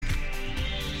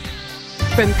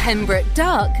From Pembroke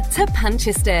Dock to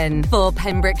Puncheston. For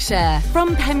Pembrokeshire.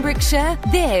 From Pembrokeshire,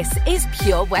 this is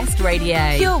Pure West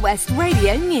Radio. Pure West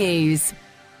Radio News.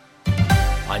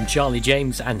 I'm Charlie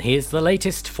James, and here's the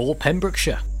latest for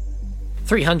Pembrokeshire.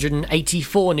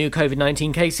 384 new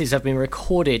COVID-19 cases have been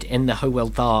recorded in the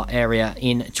Hywel Dda area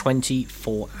in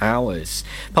 24 hours.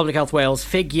 Public Health Wales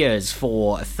figures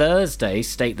for Thursday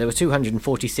state there were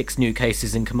 246 new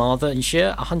cases in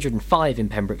Carmarthenshire, 105 in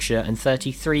Pembrokeshire and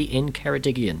 33 in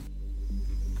Ceredigion.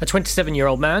 A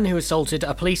 27-year-old man who assaulted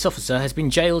a police officer has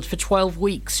been jailed for 12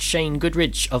 weeks. Shane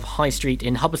Goodridge of High Street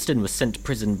in Hubberston was sent to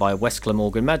prison by West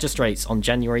Glamorgan magistrates on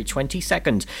January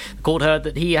 22nd. The court heard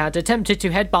that he had attempted to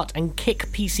headbutt and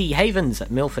kick PC Havens at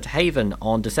Milford Haven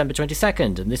on December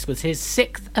 22nd, and this was his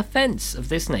sixth offence of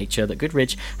this nature that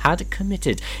Goodridge had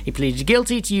committed. He pleaded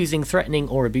guilty to using threatening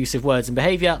or abusive words and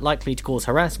behaviour likely to cause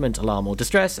harassment, alarm or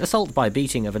distress, assault by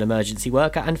beating of an emergency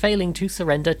worker, and failing to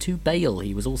surrender to bail.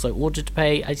 He was also ordered to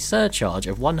pay a surcharge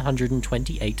of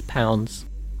 £128.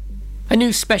 A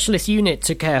new specialist unit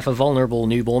to care for vulnerable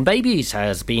newborn babies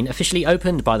has been officially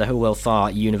opened by the Hywel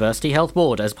Dda University Health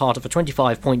Board as part of a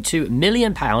 £25.2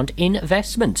 million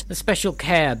investment. The special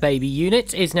care baby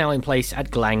unit is now in place at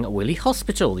Glang Willie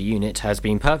Hospital. The unit has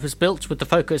been purpose-built with the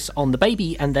focus on the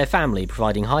baby and their family,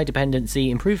 providing high-dependency,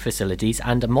 improved facilities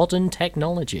and modern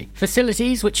technology.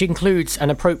 Facilities, which includes an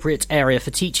appropriate area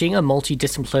for teaching and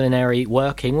multidisciplinary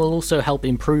working, will also help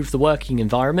improve the working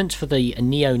environment for the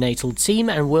neonatal team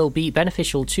and will be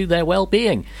beneficial to their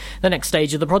well-being. The next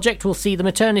stage of the project will see the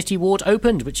maternity ward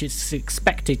opened, which is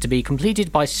expected to be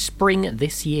completed by spring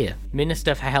this year.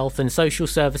 Minister for Health and Social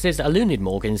Services Alunid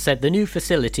Morgan said the new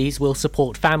facilities will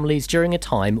support families during a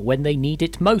time when they need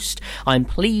it most. I'm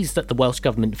pleased that the Welsh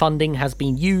Government funding has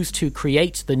been used to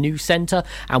create the new centre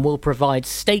and will provide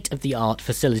state-of-the-art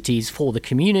facilities for the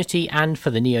community and for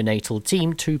the neonatal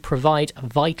team to provide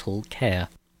vital care.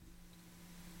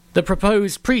 The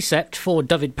proposed precept for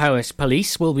Dyfed-Powys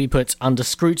Police will be put under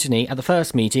scrutiny at the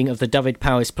first meeting of the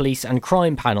Dyfed-Powys Police and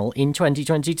Crime Panel in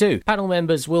 2022. Panel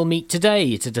members will meet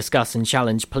today to discuss and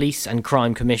challenge Police and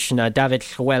Crime Commissioner David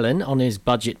Llywelyn on his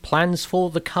budget plans for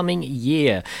the coming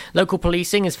year. Local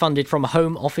policing is funded from a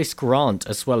Home Office grant,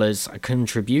 as well as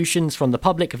contributions from the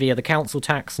public via the council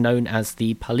tax known as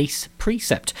the Police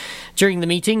Precept. During the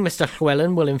meeting, Mr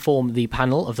Llywelyn will inform the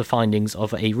panel of the findings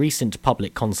of a recent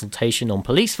public consultation on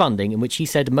police funding, in which he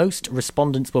said most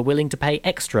respondents were willing to pay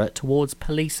extra towards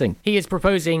policing. He is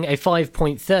proposing a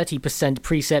 5.30%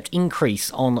 precept increase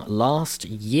on last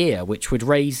year, which would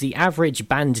raise the average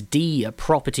Band D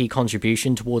property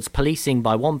contribution towards policing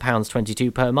by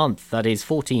 £1.22 per month, that is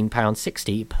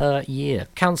 £14.60 per year.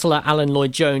 Councillor Alan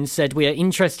Lloyd-Jones said, "We are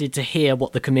interested to hear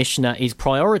what the Commissioner is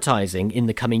prioritising in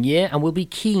the coming year and will be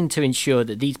keen to ensure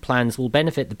that these plans will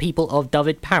benefit the people of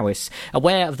Dyfed-Powys.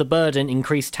 Aware of the burden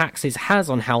increased taxes has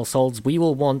on households, we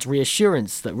will want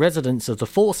reassurance that residents of the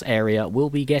Force area will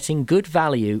be getting good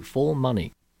value for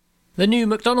money." The new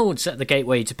McDonald's at the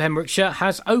gateway to Pembrokeshire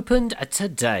has opened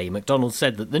today. McDonald's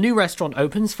said that the new restaurant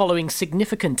opens following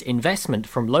significant investment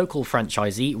from local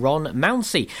franchisee Ron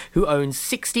Mounsey, who owns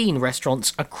 16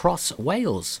 restaurants across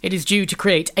Wales. It is due to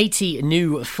create 80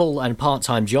 new full and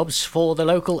part-time jobs for the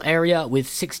local area, with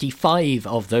 65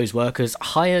 of those workers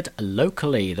hired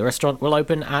locally. The restaurant will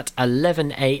open at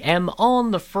 11 a.m.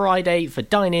 on the Friday for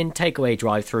dine-in, takeaway,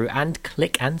 drive-through and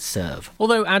click and serve.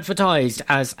 Although advertised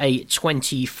as a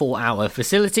 24-hour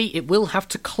facility, it will have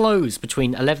to close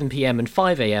between 11 p.m. and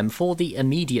 5 a.m. for the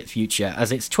immediate future,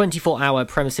 as its 24-hour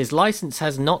premises licence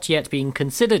has not yet been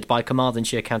considered by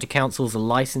Carmarthenshire County Council's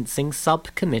licensing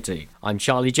subcommittee. I'm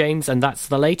Charlie James, and that's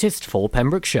the latest for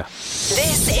Pembrokeshire.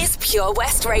 This is Pure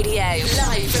West Radio,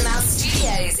 live from our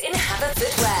studios in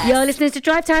Haverfordwest. You're listening to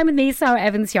Drivetime with me, Sara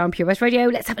Evans, here on Pure West Radio.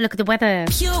 Let's have a look at the weather.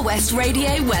 Pure West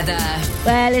Radio weather.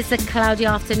 Well, it's a cloudy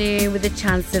afternoon with a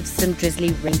chance of some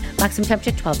drizzly rain. Maximum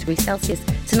temperature 12 degrees Celsius.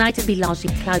 Tonight it'll be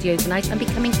largely cloudy overnight and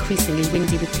become increasingly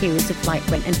windy with periods of light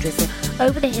rain and drizzle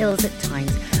over the hills at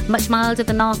times. Much milder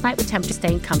than last night, with temperatures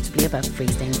staying comfortably above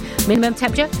freezing. Minimum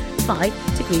temperature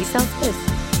 5 degrees Celsius.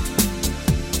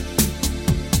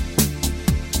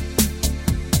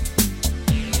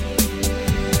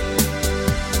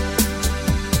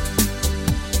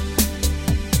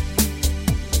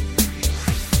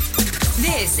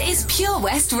 This is Pure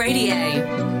West Radio.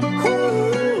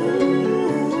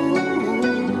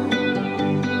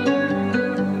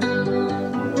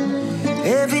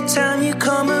 Every time you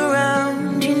come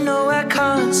around, you know I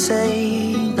can't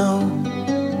say no.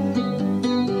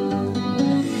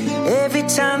 Every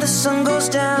time the sun goes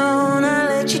down, I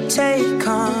let you take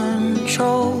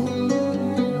control.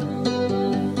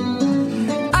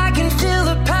 I can feel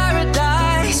the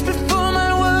paradise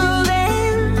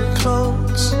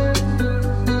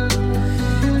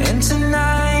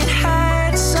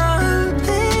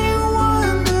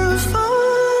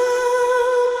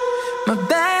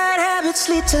habits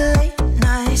lead to late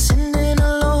nights, sitting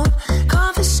alone,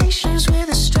 conversations with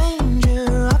a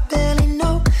stranger I barely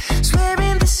know,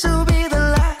 swearing this will be the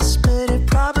last, but it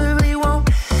probably won't.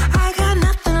 I got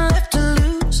nothing left to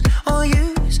lose or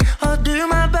use or do.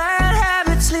 My bad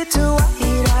habits lead to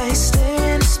white eyes,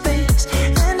 stare into space,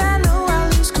 and I know I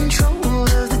lose control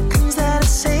of the things that I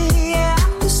say. Yeah,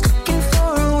 I was looking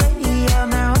for a way out,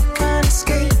 now I can't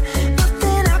escape.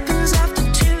 Nothing happens after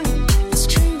two. It's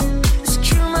true, it's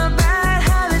true. My bad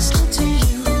habits lead to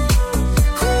you.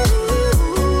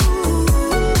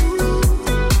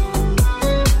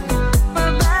 My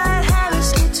bad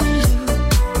habits lead to you.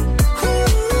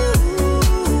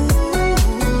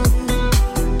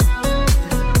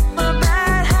 My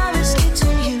bad habits lead to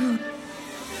you.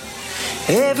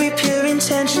 Every pure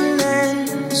intention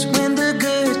ends when the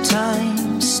good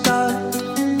times start.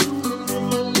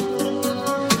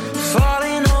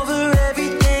 Falling over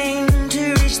everything to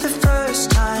reach the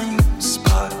first time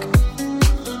spark.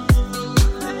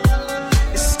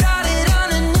 It started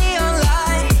under neon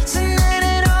lights and then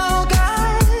it all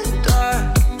got dark.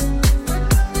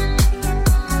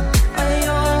 I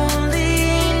only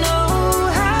know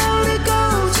how to go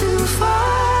too far.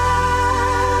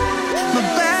 My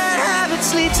bad habits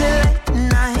lead to late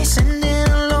nights, sitting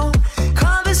alone,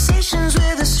 conversations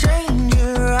with a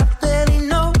stranger I barely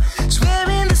know,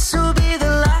 swearing this will be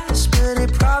the last, but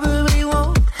it probably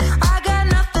won't. I got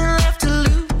nothing left to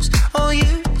lose or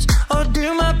use or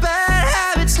do. My bad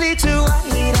habits lead to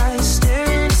white eyes, stare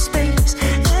into space,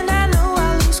 and I know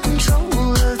I lose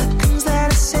control of the things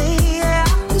that I say. Yeah,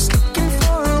 I was looking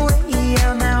for a way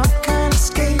out, now I can't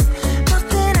escape.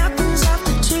 Nothing happens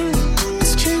after two.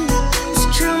 It's true, it's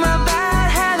true. My bad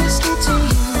habits lead to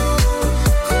you.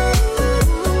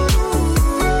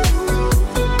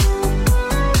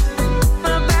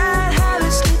 My bad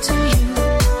habits lead to you.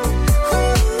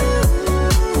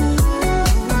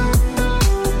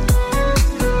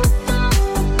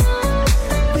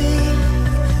 We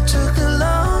took a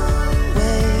long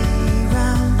way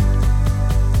round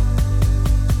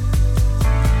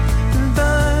and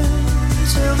burned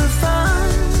till the fun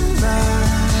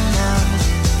ran out.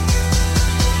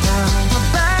 Now my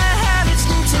bad habits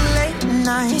lead to late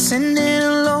nights, sitting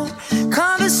alone,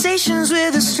 conversations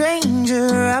with a stranger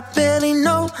I barely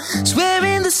know,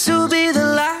 swearing this will be the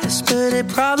last, but it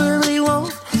probably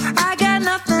won't. I got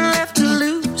nothing left to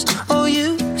lose or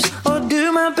use or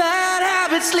do. My bad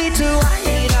habits lead to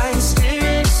white eyes,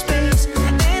 stare into space,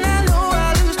 and I know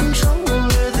I lose control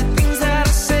of the things that I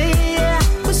say. Yeah, I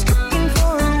was looking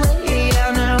for a way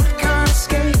out, now I can't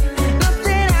escape.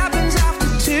 Nothing happens after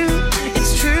two.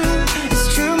 It's true, it's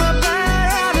true. My bad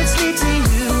habits lead to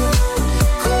you.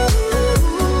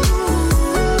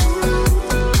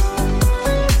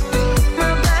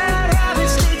 My bad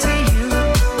habits lead to you.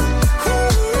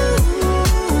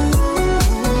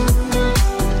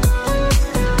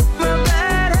 My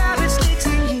bad habits lead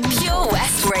to you. Pure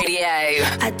West Radio.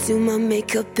 I do my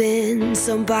makeup in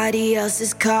somebody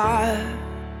else's car.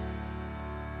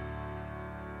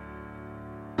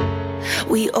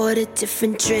 We order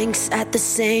different drinks at the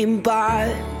same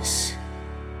bars.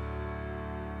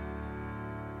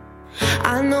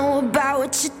 I know about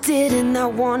what you did and I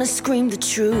wanna scream the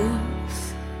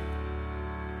truth.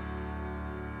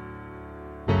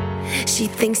 She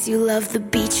thinks you love the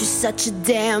beach, you're such a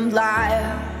damn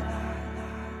liar.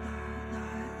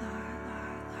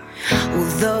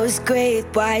 Well, those great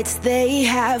whites, they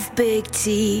have big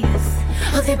teeth.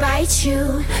 Oh, they bite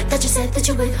you. That you said that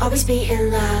you would always be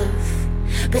in love,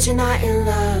 but you're not in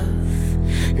love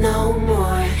no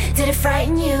more. Did it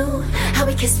frighten you how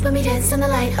we kissed when we danced on the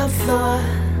light of floor,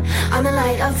 on the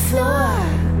light of floor?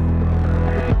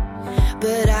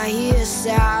 But I hear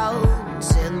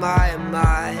sounds in my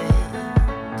mind,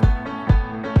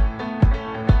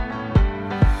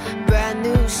 brand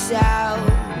new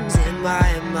sounds in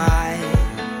my mind.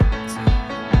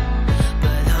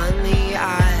 But honey,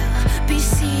 I'll be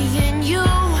seeing you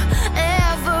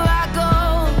wherever I go.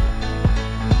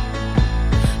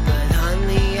 But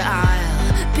honey,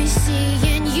 I'll be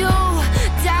seeing you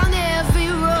down every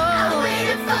road. I'm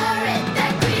waiting for it,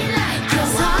 that green light.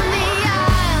 'Cause honey,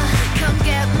 I'll come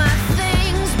get my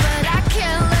things, but I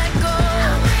can't let go.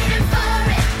 I'm waiting for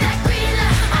it, that green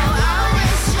light. Oh, I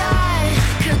wish I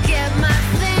could get my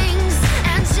things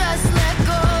and just let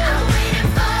go. I'm waiting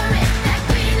for it, that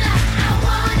green light. I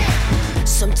want it.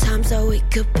 Sometimes I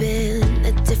wake up in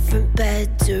a different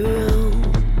bedroom.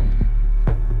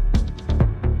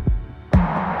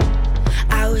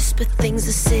 I whisper things,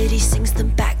 the city sings them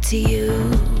back to you.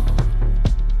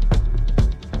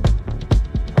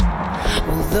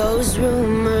 Well, those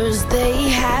rumors, they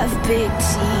have big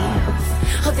teeth.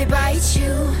 Oh, they bite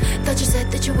you. Thought you said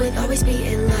that you would always be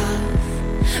in love,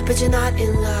 but you're not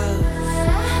in love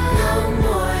no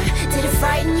more. Did it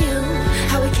frighten you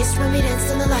how we kissed when we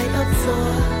danced on the light up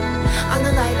floor, on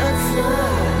the light up floor?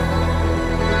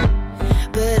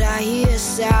 But I hear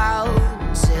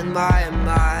sounds in my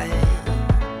mind,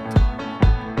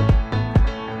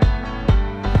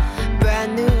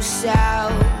 brand new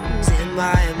sounds in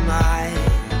my mind.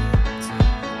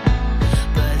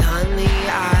 But honey,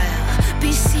 I'll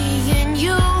be seeing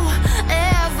you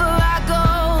ever I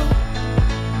go.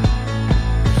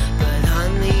 But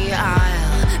honey,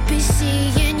 I'll be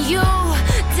seeing you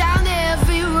down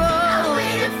every road. I'm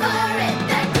waiting for it,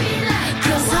 that green light.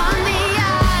 'Cause honey,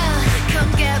 I'll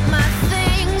come get my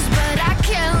things, but I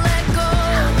can't let go.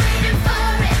 I'm waiting for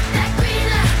it, that green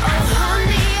light. Oh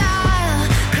honey, I'll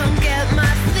come get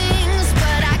my things,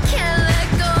 but I can't let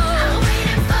go. I'm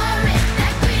waiting for it,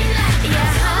 that green light.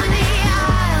 Yeah honey,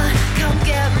 I'll come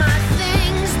get my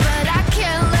things, but I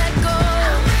can't let go.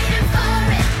 I'm waiting for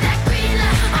it, that green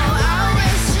light. Oh I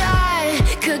wish I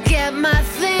could get my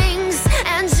things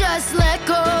and just let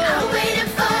go. I'm waiting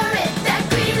for it, that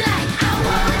green light. I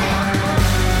want it.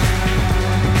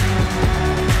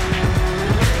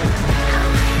 I'm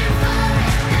waiting for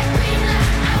it, that green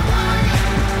light. I want it. I'm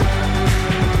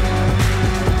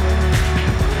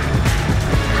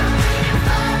waiting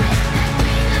for it, that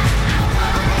green light.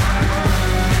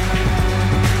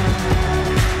 I want it. I'm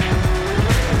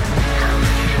waiting for it,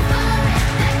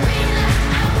 that green light. I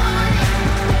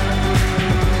want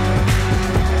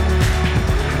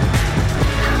it. I'm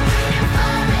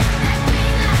waiting for it, that green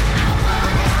light. I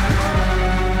want it.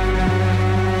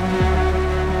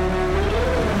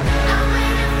 I'm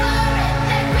waiting for it,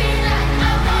 that green light. I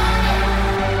want it.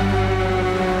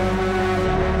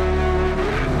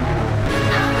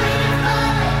 I'm waiting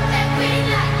for it, that green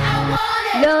light. I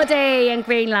want it. Lordy and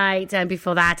Green Light, and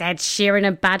before that, Ed Sheeran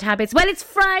and Bad Habits. Well, it's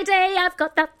Friday. I've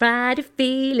got that Friday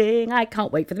feeling. I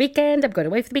can't wait for the weekend. I'm going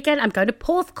away for the weekend. I'm going to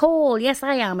Porthcawl. Yes,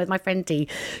 I am, with my friend Dee.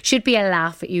 Should be a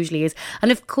laugh. It usually is.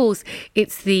 And of course,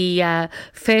 it's the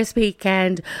first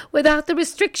weekend without the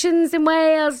restrictions in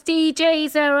Wales.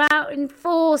 DJs are out in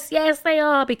force. Yes, they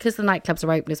are, because the nightclubs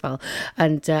are open as well.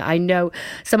 And I know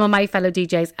some of my fellow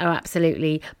DJs are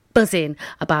absolutely buzzing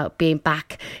about being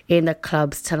back in the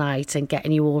clubs tonight and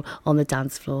getting you all on the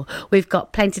dance floor. We've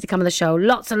got plenty to come on the show,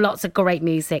 lots and lots of great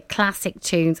music, classic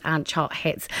tunes and chart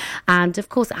hits, and of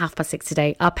course at 6:30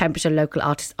 today, our Pembrokeshire Local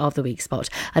Artist of the Week spot.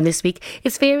 And this week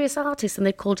it's various artists, and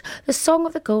they're called The Song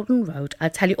of the Golden Road. I'll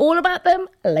tell you all about them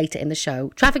later in the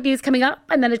show. Traffic news coming up,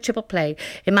 and then a triple play,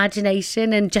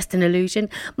 Imagination and Just an Illusion,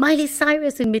 Miley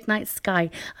Cyrus in Midnight Sky,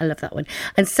 I love that one,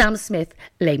 and Sam Smith,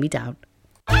 Lay Me Down.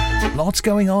 Lots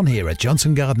going on here at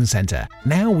Johnson Garden Centre.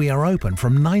 Now we are open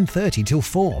from 9:30 till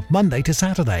 4, Monday to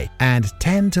Saturday, and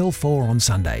 10 till 4 on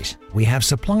Sundays. We have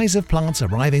supplies of plants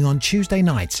arriving on Tuesday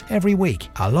nights every week,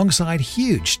 alongside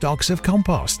huge stocks of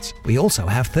composts. We also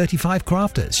have 35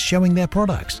 crafters showing their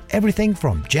products, everything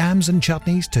from jams and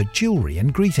chutneys to jewellery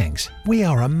and greetings. We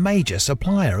are a major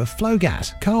supplier of flow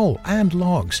gas, coal and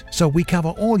logs, so we cover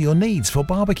all your needs for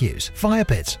barbecues, fire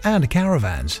pits and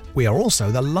caravans. We are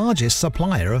also the largest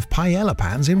supplier of paella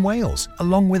pans in Wales,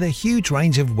 along with a huge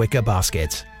range of wicker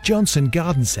baskets. Johnson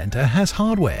Garden Centre has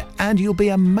hardware, and you'll be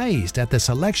amazed at the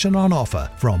selection on offer,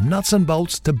 from nuts and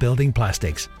bolts to building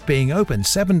plastics. Being open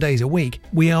 7 days a week,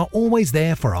 we are always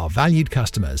there for our valued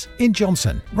customers. In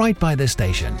Johnson, right by the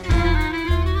station.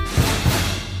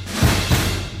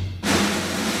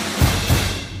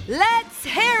 Let's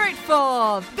hear it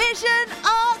for Vision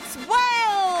Arts Wales!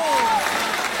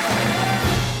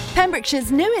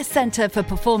 Pembrokeshire's newest centre for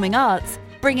performing arts,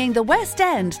 bringing the West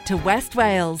End to West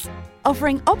Wales,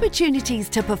 offering opportunities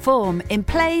to perform in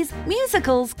plays,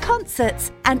 musicals,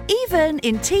 concerts, and even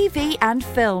in TV and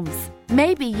films.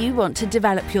 Maybe you want to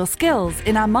develop your skills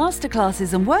in our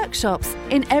masterclasses and workshops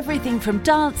in everything from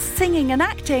dance, singing and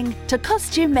acting to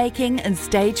costume making and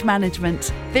stage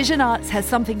management. Vision Arts has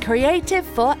something creative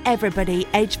for everybody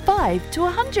aged 5 to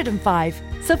 105.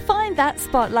 So find that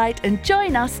spotlight and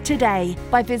join us today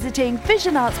by visiting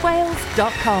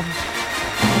visionartswales.com.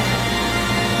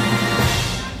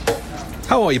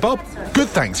 How are you, Bob? Good,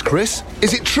 thanks, Chris.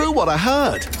 Is it true what I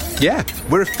heard? Yeah,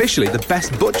 we're officially the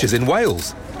best butchers in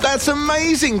Wales. That's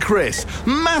amazing, Chris.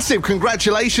 Massive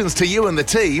congratulations to you and the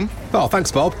team. Oh,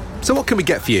 thanks, Bob. So what can we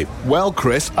get for you? Well,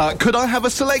 Chris, could I have a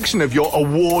selection of your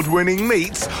award-winning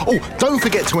meats? Oh, don't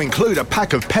forget to include a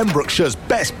pack of Pembrokeshire's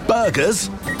best burgers.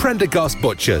 Prendergast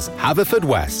Butchers,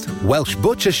 Haverfordwest, Welsh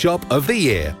Butcher Shop of the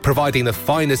Year, providing the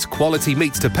finest quality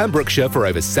meats to Pembrokeshire for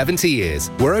over 70 years.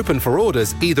 We're open for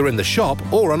orders either in the shop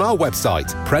or on our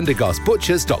website,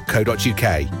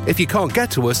 prendergastbutchers.co.uk. If you can't get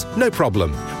to us, no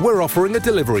problem. We're offering a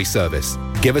delivery service.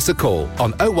 Give us a call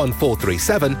on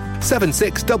 01437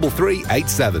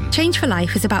 763387. Change for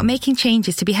Life is about making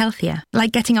changes to be healthier,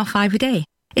 like getting off 5 a day.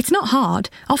 It's not hard.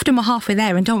 Often we're halfway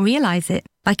there and don't realise it,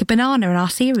 like a banana in our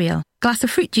cereal, glass of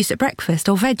fruit juice at breakfast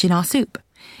or veg in our soup.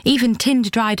 Even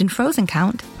tinned, dried and frozen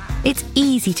count. It's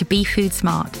easy to be food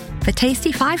smart. For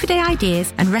tasty 5-a-day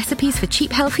ideas and recipes for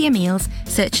cheap, healthier meals,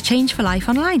 search Change for Life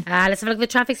online. Let's have a look at the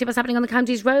traffic, see what's happening on the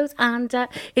county's roads. And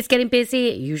it's getting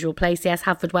busy. Usual place, yes,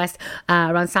 Haverfordwest,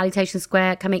 around Salutation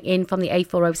Square, coming in from the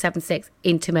A4076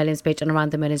 into Merlin's Bridge and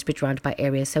around the Merlin's Bridge roundabout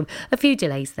area. So a few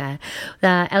delays there.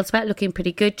 Elsewhere, looking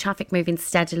pretty good. Traffic moving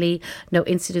steadily. No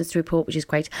incidents to report, which is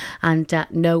great. And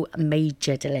no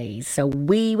major delays. So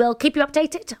we will keep you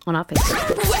updated on our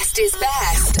Facebook. West is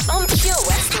best on Pure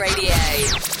West Radio.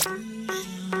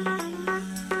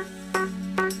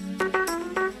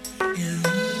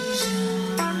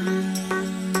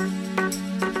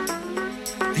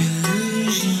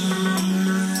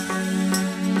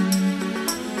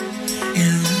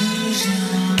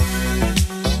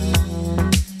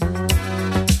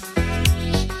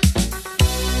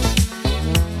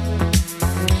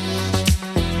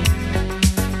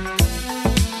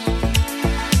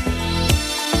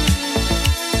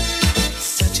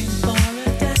 Searching for a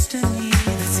destination.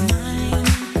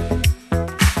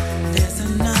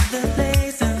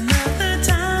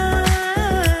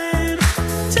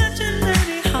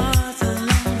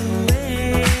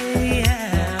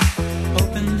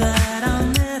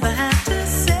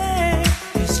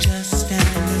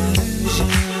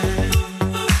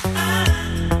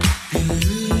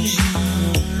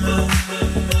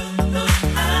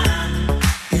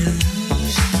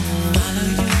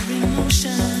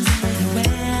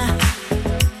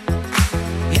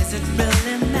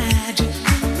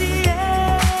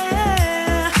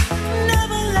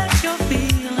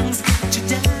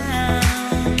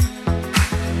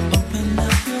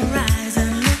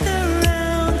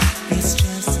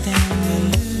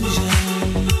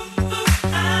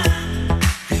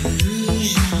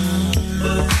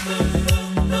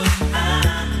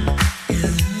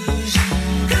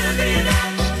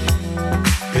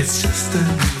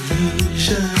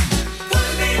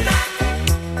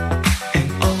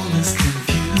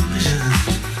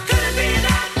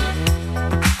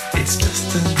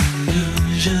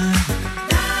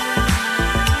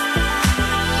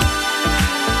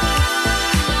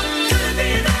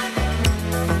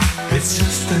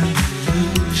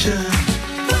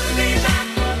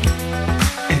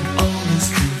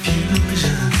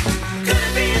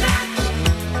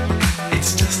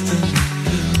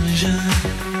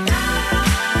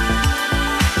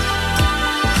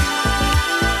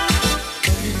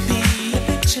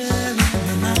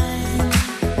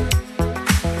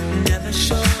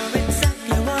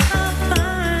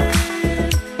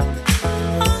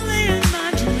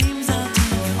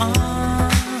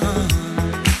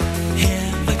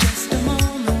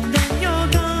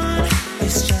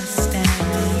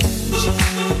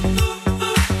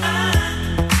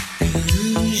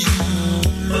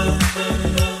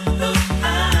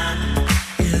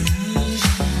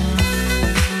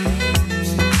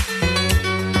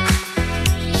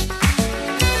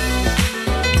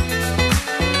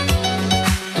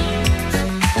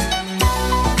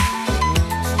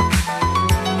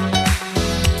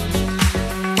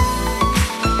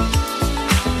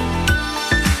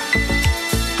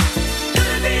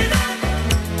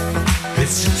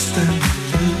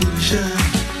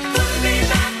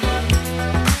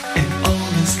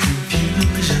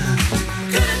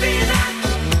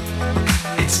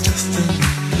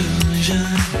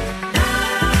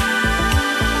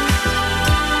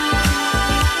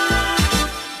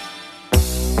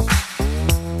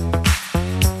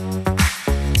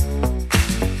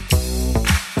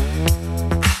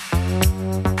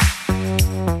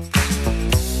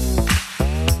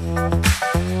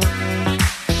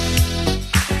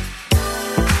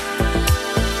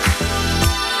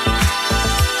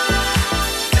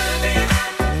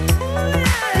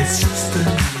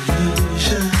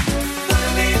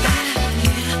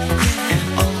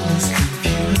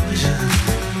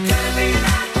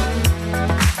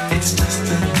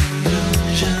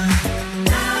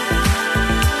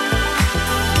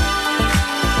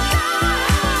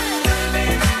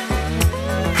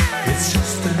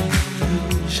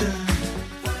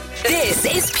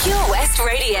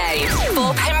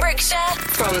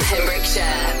 from Pembrokeshire.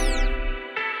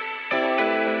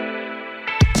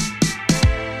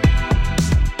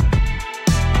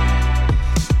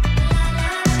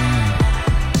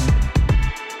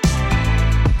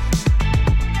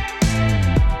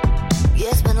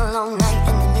 It's been a long night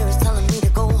and the mirror's telling me to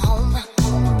go home.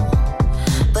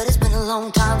 But it's been a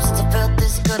long time since I felt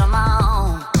this good on my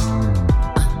own.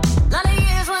 Lot of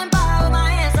years went by with my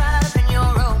hands tied up in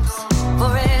your ropes.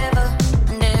 Forever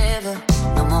and ever,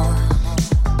 no more.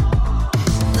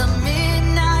 The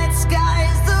midnight sky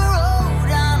is the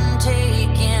road I'm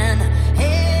taking.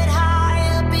 Head high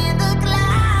up in the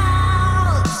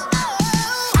clouds.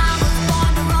 I was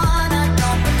born to run, I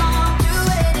don't belong to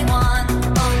anyone.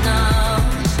 Oh no.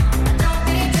 Don't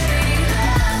need to be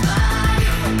loved by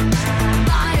you.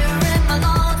 Fire in my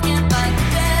lungs, can't fight the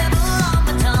devil on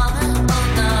my tongue. Oh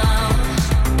no.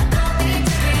 Don't need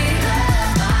to be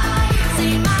loved by you.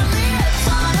 See my lips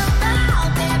on a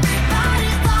mouth,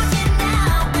 everybody's talking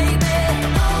now, baby.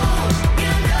 Oh,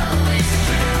 you know it's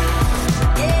true.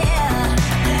 Yeah,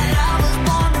 that I was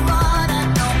born to run, I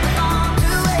don't belong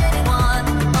to anyone.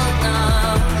 Oh no.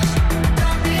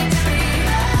 Don't need to be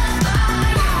loved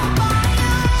by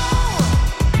you.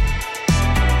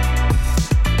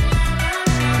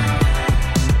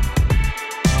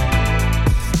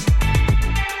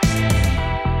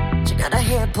 She got her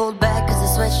hair pulled back cause the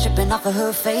sweat's dripping off of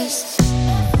her face.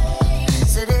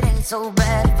 Said it ain't so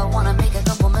bad if I wanna make a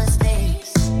couple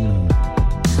mistakes.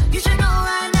 You should know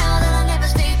right now that I never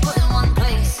stay put in one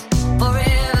place.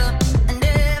 Forever and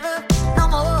ever, no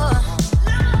more.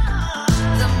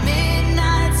 The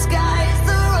midnight sky is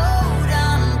the road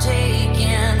I'm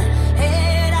taking.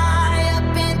 Head high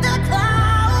up in the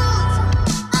clouds.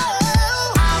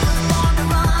 Oh, I was born to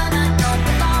run, I don't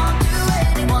belong to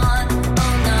anyone.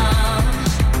 Oh no.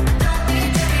 Don't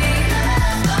need to be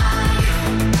loved by you.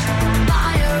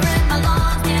 Fire in my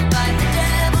lungs, can't fight the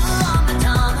devil on my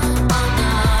tongue. Oh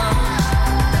no.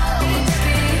 Don't need to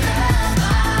be loved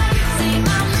by you. See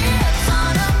my lips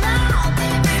on a mouth,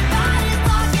 everybody's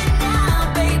talking now,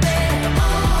 baby.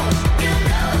 Oh, you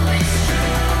know it's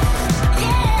true.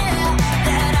 Yeah,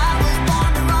 that I was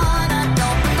born to run, I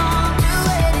don't belong to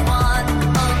anyone.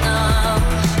 Oh no.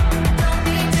 Don't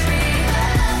need to be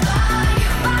loved by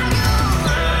you.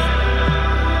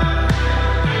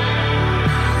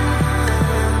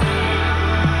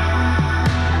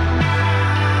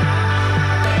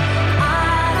 I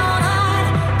don't hide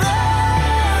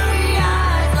blurry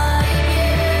eyes like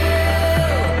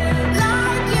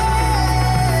you.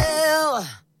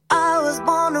 I was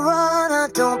born to run, I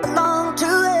don't belong to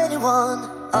anyone.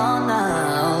 Oh no.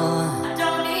 I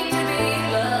don't need to be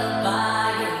loved by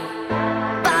you.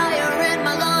 Fire in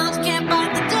my lungs, can't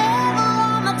fight the devil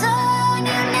on my tongue,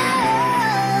 you know.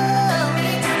 Don't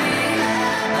need to be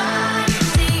loved by you.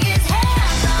 See his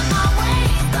hands on my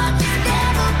waist, but you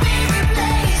never be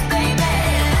replaced, baby.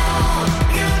 Oh,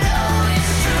 you know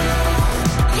it's true.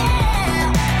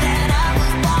 Yeah, that I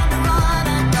was born to run,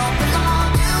 I don't belong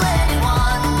to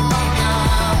anyone. Oh no.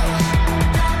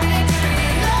 Don't need to be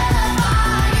loved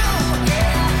by you.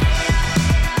 Yeah.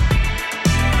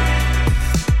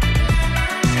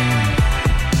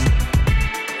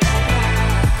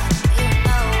 You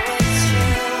know it's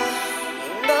true.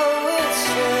 You know it's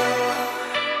true.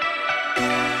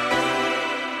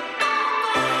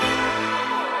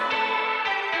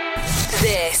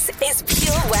 This is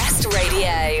Pure West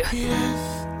Radio. Yes,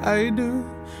 I do.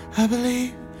 I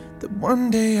believe that one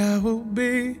day I will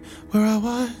be where I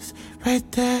was,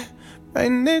 right there,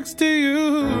 right next to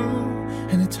you.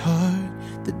 And it's hard,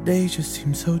 the days just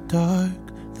seem so dark.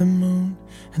 The moon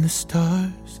and the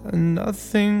stars are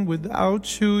nothing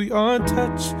without you. Your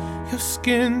touch, your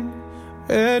skin,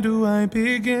 where do I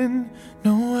begin?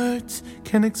 No words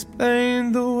can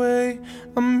explain the way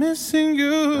I'm missing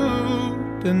you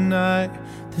tonight.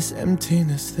 This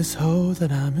emptiness, this hole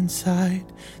that I'm inside.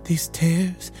 These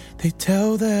tears, they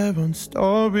tell their own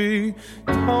story.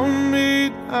 Told me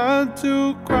not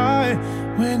to cry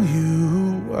when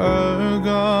you were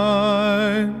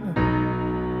gone.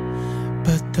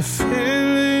 But the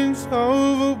feeling's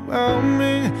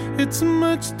overwhelming. It's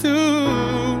much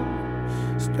too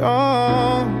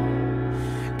strong.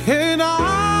 Can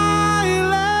I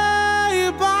lay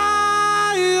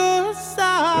by your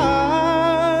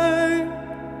side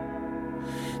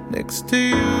next to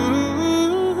you?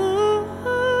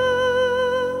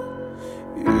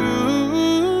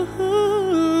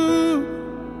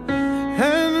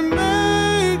 And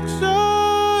make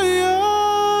sure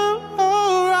you're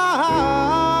alright.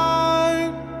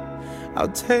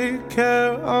 I'll take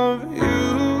care of you.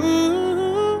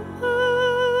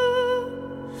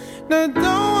 Now don't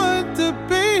want to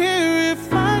be here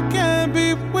if I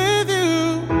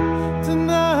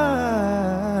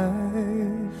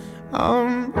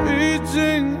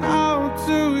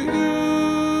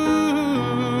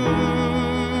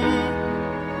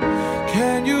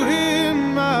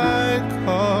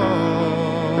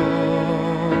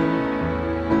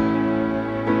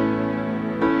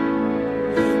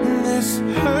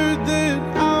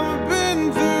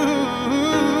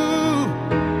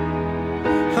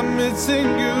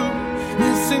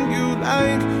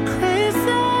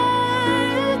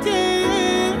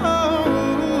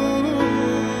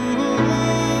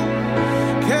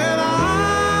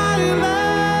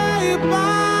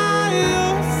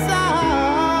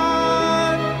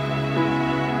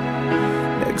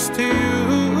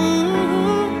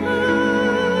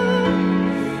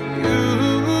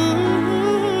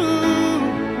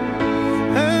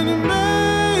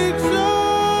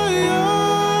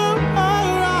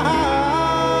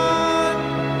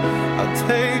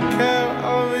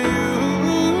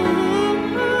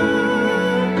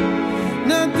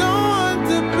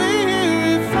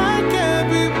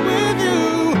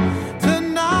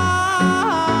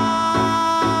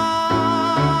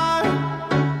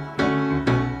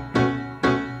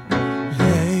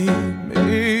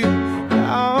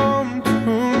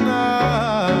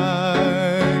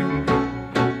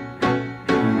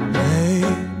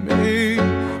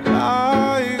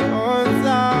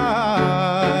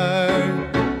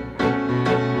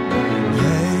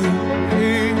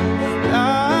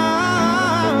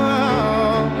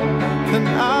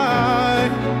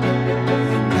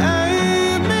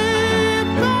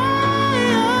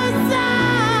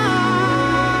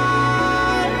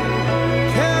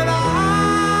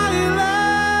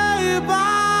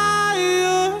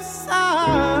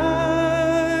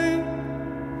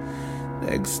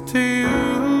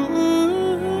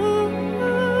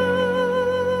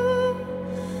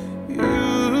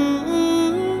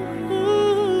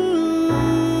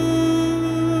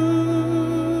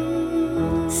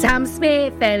Sam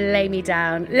Smith and Lay Me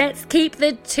Down. Let's keep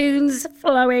the tunes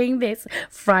flowing this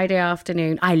Friday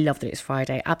afternoon. I love that it's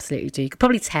Friday, absolutely do. You can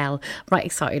probably tell I'm right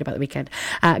excited about the weekend.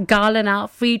 Garland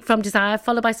out, Freed From Desire,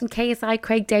 followed by some KSI,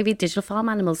 Craig David, Digital Farm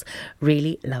Animals.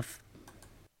 Really love.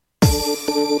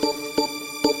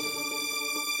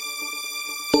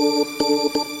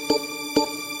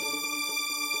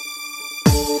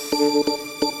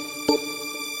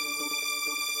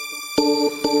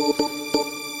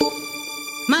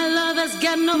 My lover's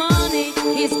got no money,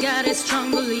 he's got his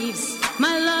strong beliefs.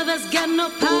 My lover's got no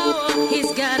power, he's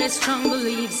got his strong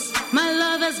beliefs. My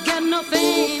lover's got no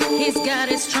fame, he's got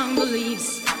his strong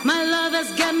beliefs. My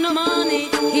lover's got no money,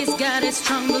 he's got his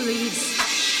strong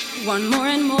beliefs. Want more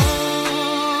and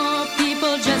more,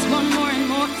 people just want more and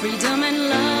more freedom and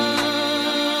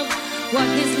love. What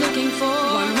he's looking for,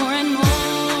 want more and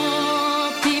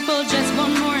more, people just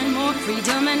want more and more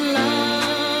freedom and love.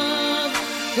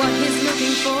 What he's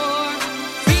looking for,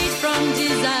 freed from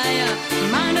desire,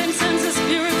 mind and senses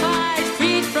purified,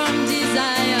 freed from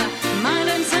desire, mind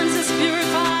and senses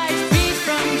purified, freed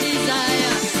from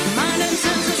desire, mind and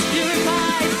senses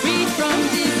purified, freed from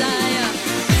desire.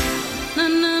 Na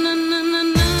na na na na na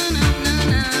na na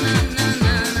na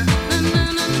na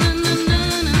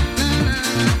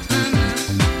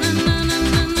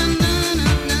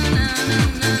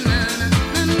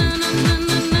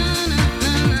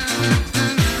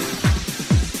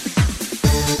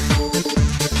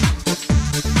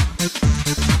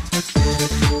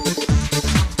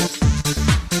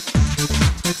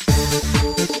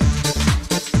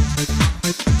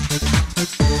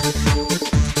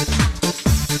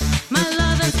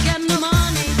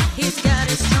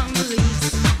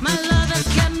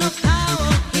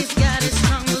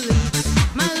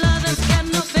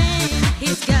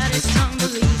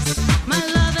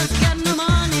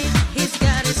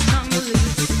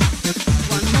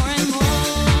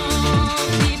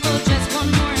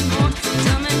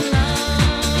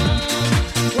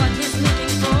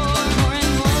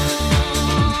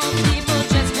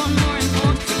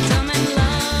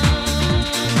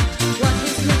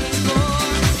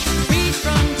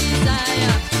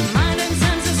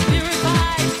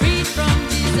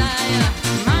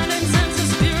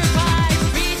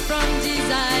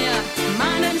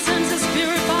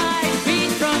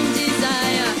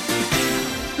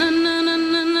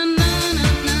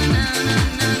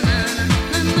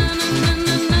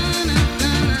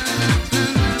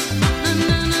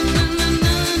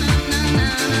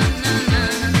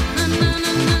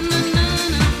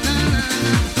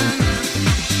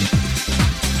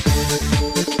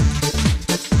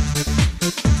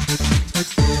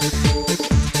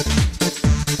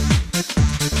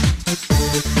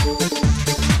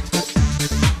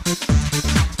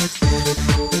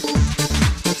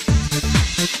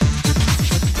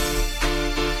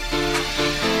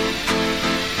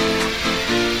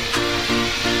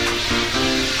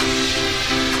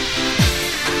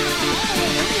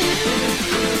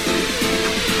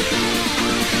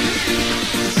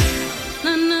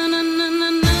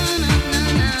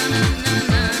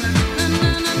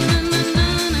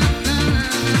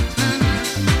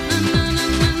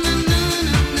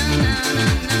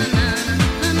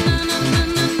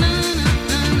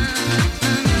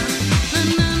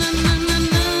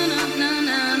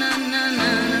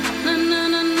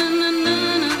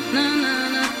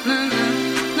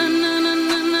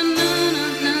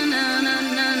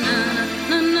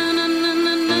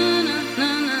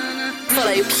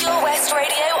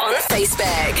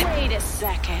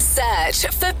Search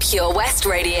for Pure West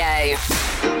Radio.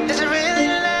 Is it really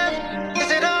love?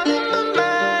 Is it all in my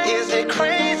mind? Is it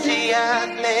crazy? I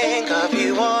think of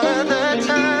you all of the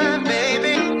time,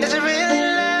 baby. Is it really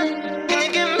love? Can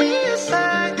you give me a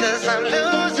sign? 'Cause I'm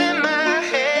losing my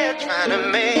head trying to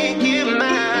make you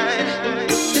mine.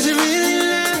 Is it really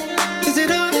love? Is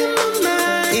it all in my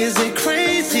mind? Is it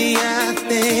crazy? I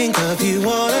think of you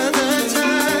all of the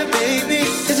time, baby.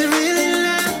 Is it really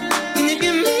love? Can you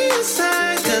give me a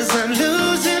sign? 'Cause I'm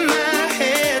losing my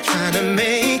head trying to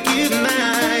make you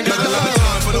mine. Not a lot of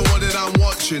time for the one that I'm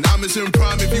watching. I'm in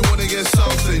prime if you wanna get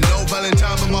something. No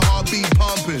Valentine, but my heartbeat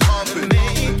pumping.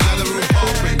 Now the room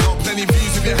pumping. Got plenty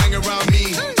views if you hang around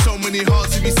me. So many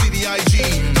hearts if you see the IG.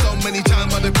 So many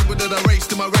times by the people that I raced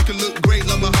to my record look great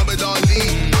like Muhammad Ali.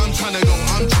 I'm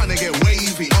trying to get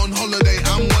wavy. On holiday,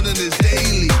 I'm one of this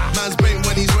daily. Man's bait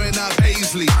when he's wearing that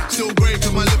paisley. Still great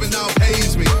 'cause my living now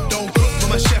pays me. Don't cook for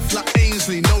my chef like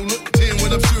Ainsley. No looked in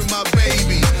when I'm shooting my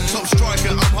baby. Top striker,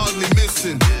 I'm hardly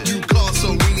missing.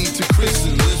 Newcastle, we need to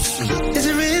christen. Listen. Is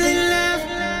it really love?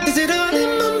 Is it all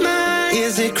in my mind?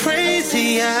 Is it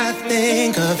crazy? I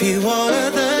think of you all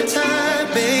of the time,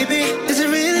 baby. baby, is it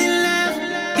really love?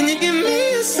 Can you give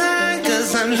me a sign?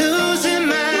 'Cause I'm losing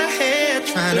my head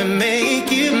trying to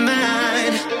make you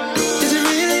mine. Is it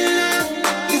really love?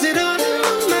 Is it all in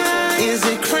my mind? Is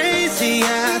it crazy?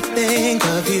 I think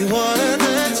of you all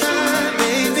the time,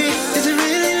 baby. Is it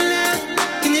really love?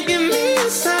 Can you give me a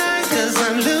sign? 'Cause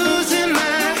I'm losing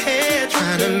my head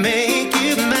trying to make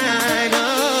you mine.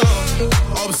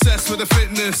 Oh, obsessed with the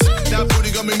fitness. That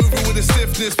booty got me moving with the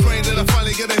stiffness. Praying that I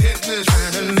finally get a hit this.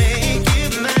 Trying to make you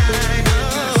mine.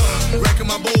 Oh, wrecking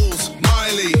my balls,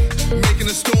 Miley. Making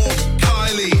a storm,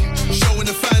 Kylie. Showing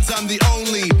the fans I'm the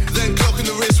only. Then clocking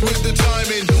the wrist with the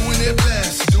timing. Doing it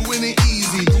best, doing it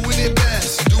easy, doing it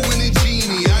best, doing it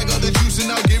genie. I got the juice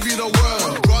and I'll give you the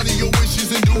world. Granting your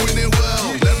wishes and doing it well.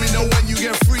 Let me know when you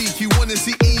get freaky. Wanna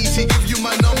see easy, give you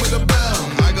my number, the bell.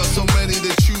 I got so many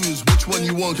to choose. Which one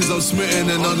you want? 'Cause I'm smitten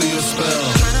and under your spell.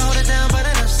 trying to hold it down, but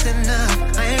enough's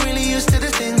enough. I ain't really used to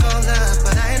this thing called love,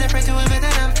 but I ain't afraid to admit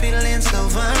that I'm feeling so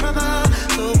vulnerable.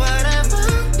 So whatever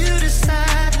you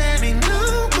decide, let me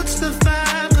know what's the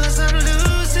vibe. 'Cause I'm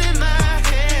losing my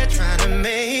head trying to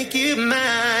make you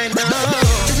mine.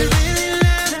 Oh, is it really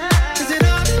love? Is it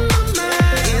all in my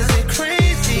mind? Is it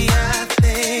crazy? I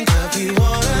think of you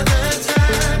all the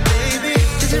time, baby.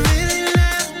 Is it really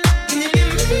love? Can you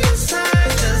give me a sign?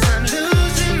 'Cause I'm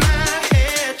losing my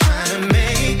head trying to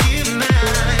make you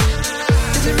mine.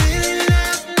 Is it really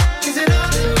love? Is it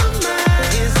all in my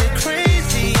mind? Is it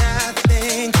crazy? I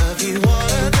think of you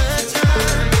all the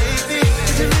time, baby.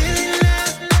 Is it really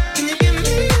love? Can you give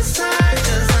me a sign?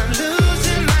 'Cause I'm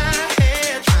losing my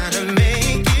head trying to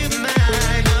make you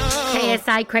mine. Oh.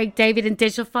 KSI, Craig David and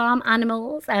Digital Farm,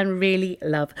 Animals and Really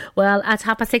Love. Well, at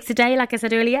 6:30 today, like I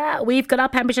said earlier, we've got our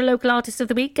Pembrokeshire Local Artist of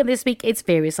the Week, and this week it's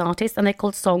various artists, and they're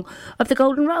called Song of the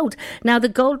Golden Road. Now, the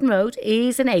Golden Road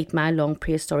is an 8-mile long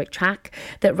prehistoric track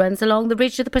that runs along the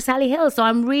ridge of the Preseli Hills, so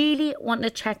I'm really wanting to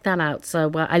check that out.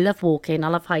 So I love walking, I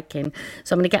love hiking,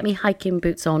 so I'm going to get me hiking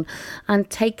boots on and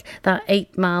take that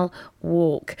 8-mile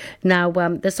walk. Now,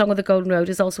 the Song of the Golden Road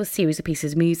is also a series of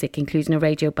pieces of music, including a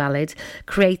radio ballad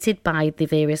created by the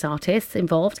various artists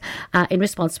involved in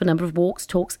response to a number of walks,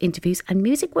 talks, interviews and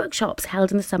music workshops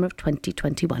held in the summer of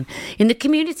 2021 in the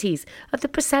communities of the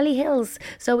Preseli Hills.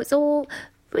 So it's all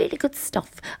really good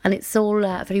stuff, and it's all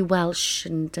very Welsh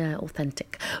and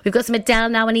authentic. We've got some Adele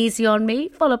now and Easy on Me,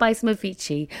 followed by some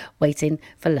Avicii, Waiting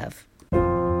for Love.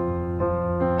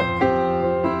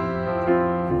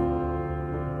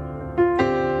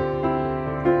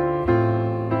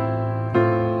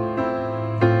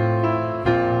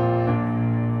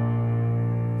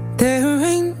 There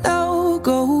ain't no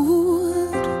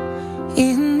gold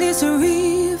in this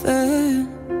river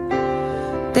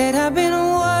that I've been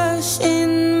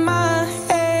washing my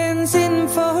hands in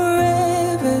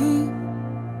forever.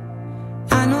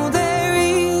 I know there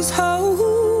is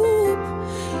hope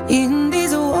in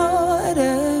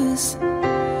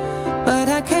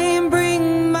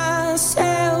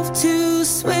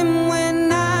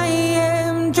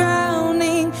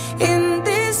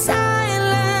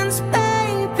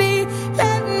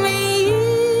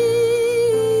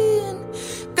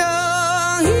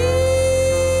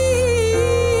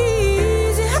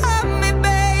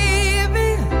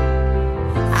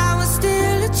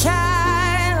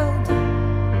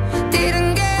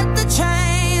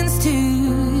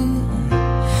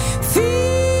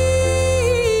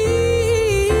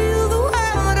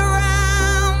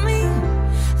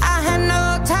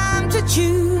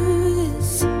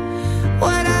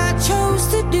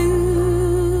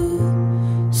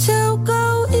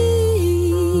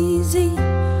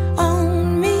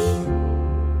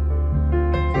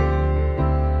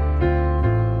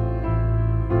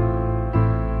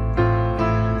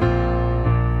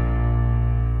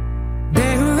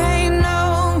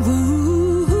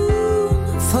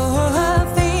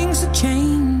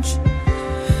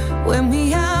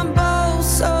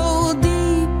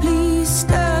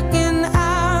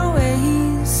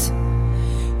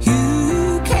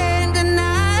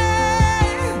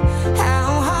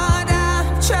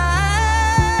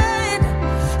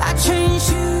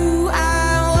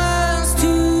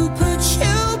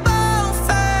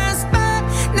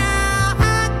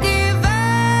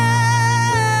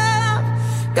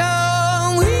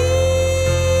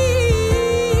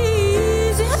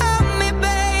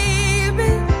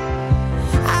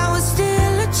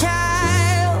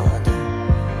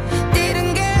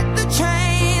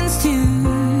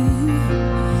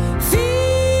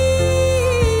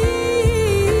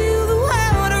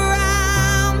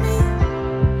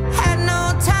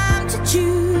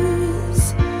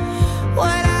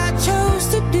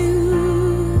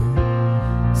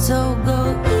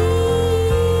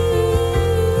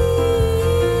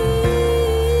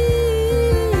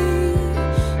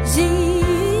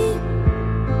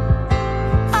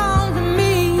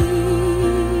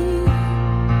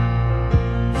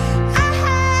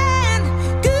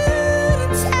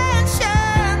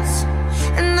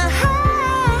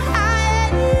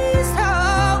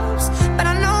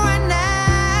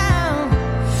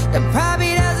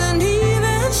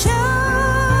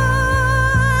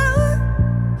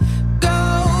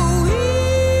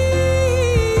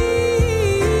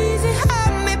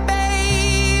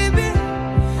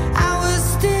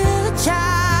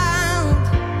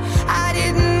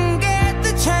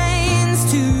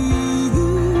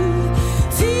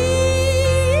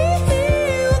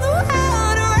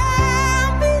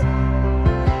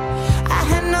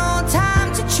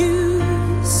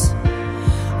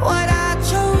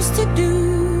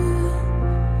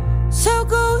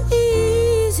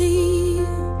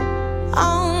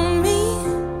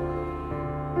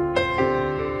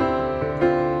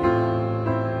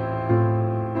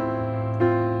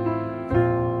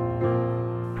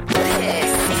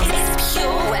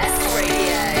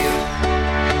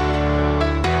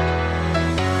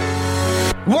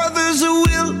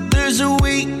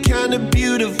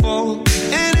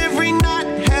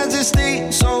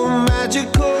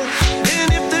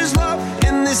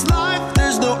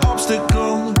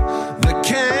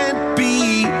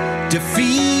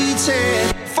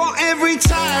every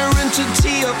tyrant to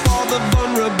tee up all the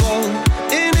vulnerable.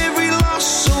 In every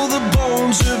loss, all the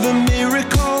bones of a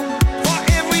miracle. For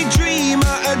every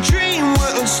dreamer, a dream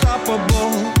were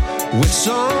unstoppable. With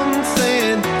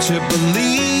something to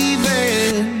believe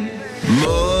in.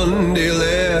 Monday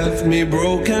left me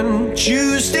broken.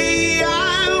 Tuesday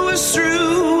I was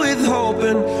through with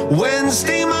hoping.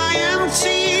 Wednesday my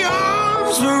empty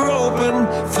arms were open.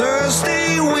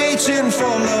 Thursday waiting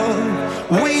for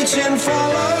love, waiting for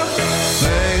love.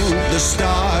 Thank the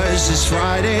stars it's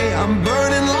Friday. I'm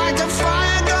burning like a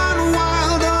fire gone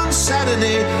wild on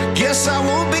Saturday. Guess I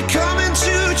won't be coming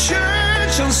to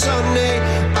church on Sunday.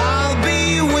 I'll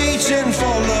be waiting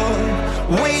for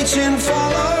love, waiting for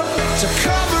love to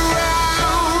come around.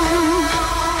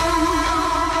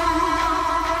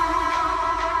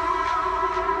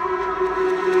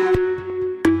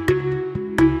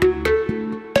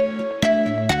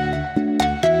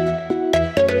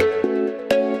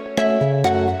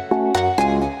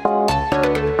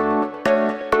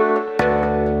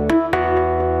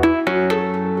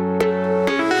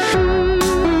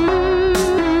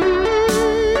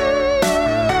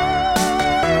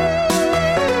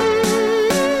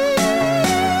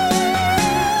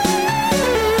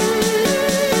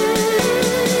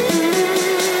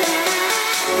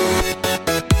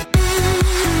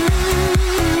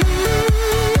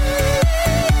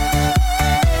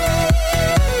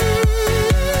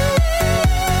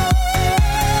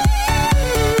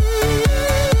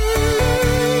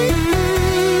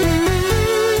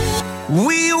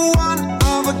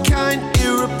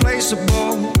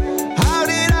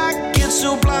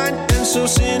 So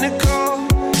cynical.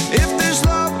 If there's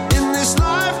love in this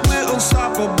life, we're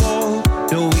unstoppable.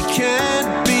 No, we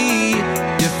can't be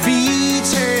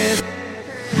defeated.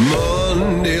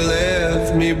 Monday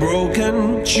left me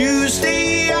broken.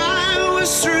 Tuesday I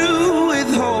was through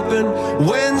with hoping.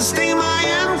 Wednesday my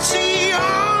empty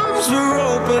arms were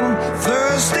open.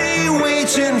 Thursday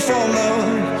waiting for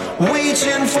love,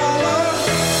 waiting for love.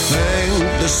 Thank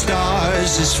the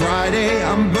stars it's Friday.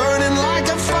 I'm burning like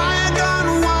a fire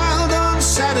gone wild on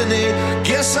Saturday.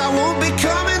 Guess I won't be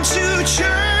coming to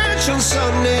church on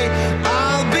Sunday.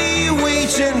 I'll be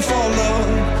waiting for love,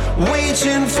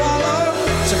 waiting for love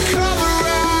to come around.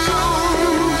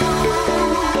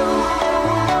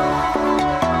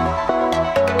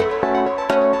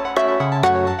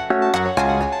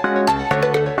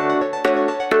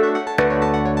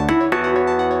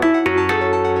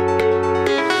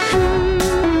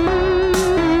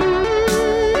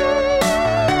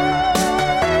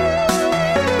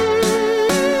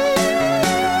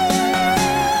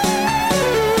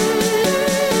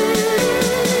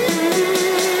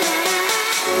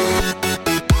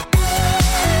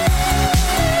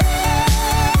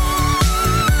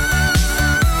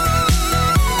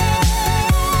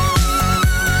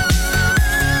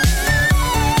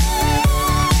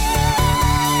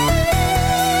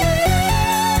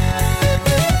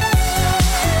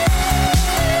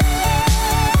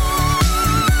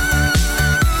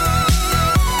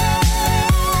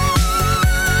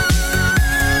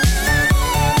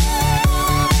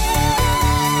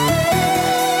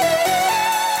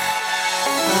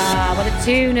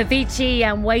 Tune Avicii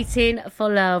and Waiting for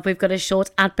Love. We've got a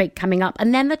short ad break coming up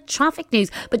and then the traffic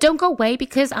news. But don't go away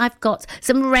because I've got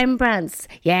some Rembrandts.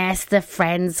 Yes, the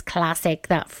Friends classic,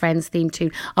 that Friends theme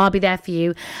tune. I'll be there for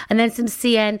you. And then some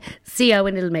CO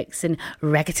in Little Mix and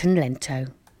Reggaeton Lento.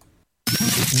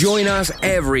 Join us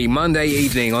every Monday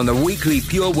evening on the weekly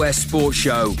Pure West Sports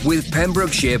Show with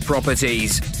Pembrokeshire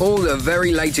Properties. All the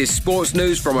very latest sports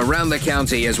news from around the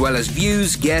county, as well as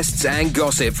views, guests and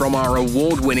gossip from our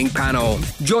award-winning panel.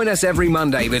 Join us every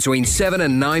Monday between 7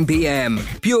 and 9 p.m.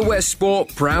 Pure West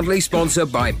Sport, proudly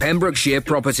sponsored by Pembrokeshire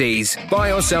Properties.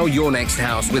 Buy or sell your next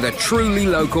house with a truly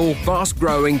local,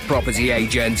 fast-growing property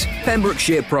agent.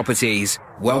 Pembrokeshire Properties.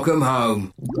 Welcome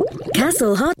home.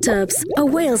 Castle Hot Tubs are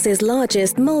Wales's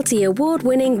largest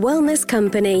multi-award-winning wellness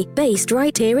company based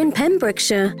right here in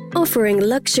Pembrokeshire, offering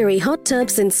luxury hot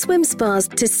tubs and swim spas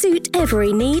to suit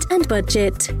every need and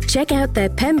budget. Check out their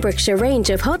Pembrokeshire range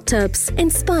of hot tubs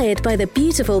inspired by the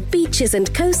beautiful beaches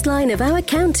and coastline of our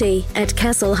county at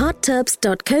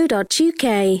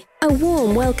castlehottubs.co.uk. A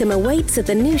warm welcome awaits at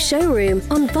the new showroom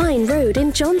on Vine Road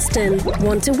in Johnston.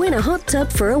 Want to win a hot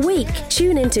tub for a week?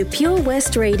 Tune into Pure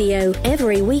West Radio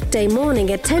every weekday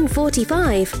morning at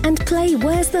 10:45 and play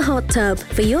Where's the Hot Tub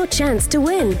for your chance to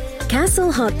win.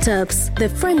 Castle Hot Tubs, the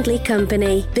friendly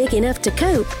company, big enough to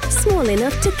cope, small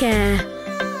enough to care.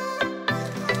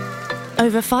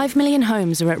 Over 5 million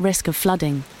homes are at risk of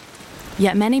flooding,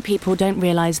 yet many people don't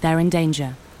realise they're in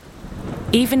danger.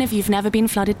 Even if you've never been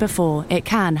flooded before, it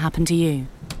can happen to you.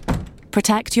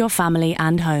 Protect your family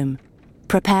and home.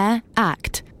 Prepare,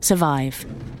 act, survive.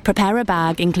 Prepare a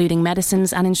bag including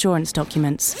medicines and insurance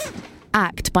documents.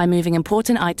 Act by moving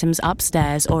important items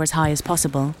upstairs or as high as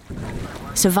possible.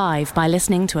 Survive by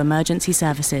listening to emergency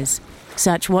services.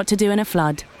 Search what to do in a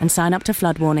flood and sign up to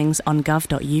flood warnings on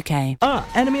gov.uk. Ah,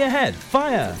 enemy ahead.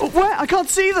 Fire. Oh, where? I can't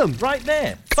see them. Right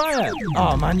there. Fire.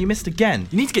 Oh, man, you missed again.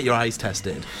 You need to get your eyes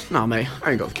tested. No, mate,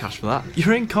 I ain't got the cash for that.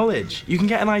 You're in college. You can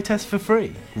get an eye test for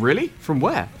free. Really? From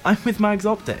where? I'm with Mags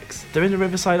Optics. They're in the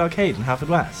Riverside Arcade in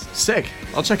Haverfordwest. Sick.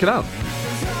 I'll check it out.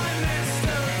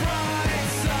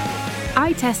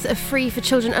 Eye tests are free for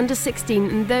children under 16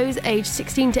 and those aged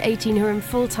 16 to 18 who are in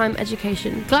full-time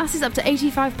education. Glasses up to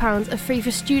 £85 are free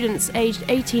for students aged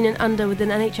 18 and under with an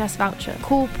NHS voucher.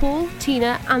 Call Paul,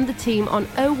 Tina and the team on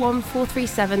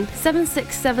 01437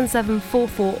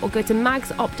 767744 or go to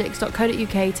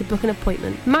magsoptics.co.uk to book an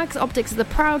appointment. Mags Optics are the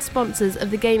proud sponsors of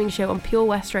the gaming show on Pure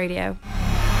West Radio.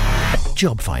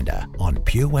 Job Finder on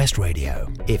Pure West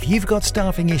Radio. If you've got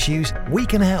staffing issues, we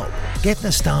can help. Get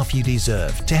the staff you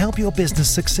deserve to help your business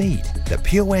succeed. The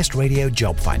Pure West Radio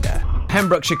Job Finder.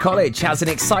 Pembrokeshire College has an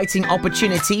exciting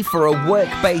opportunity for a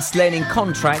work-based learning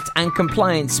contract and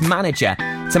compliance manager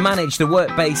to manage the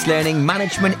work-based learning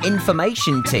management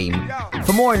information team.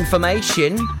 For more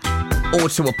information or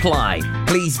to apply,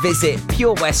 please visit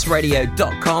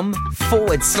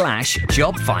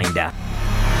purewestradio.com/job finder.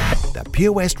 The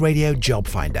Pure West Radio Job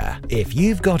Finder. If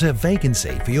you've got a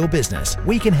vacancy for your business,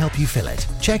 we can help you fill it.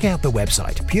 Check out the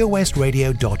website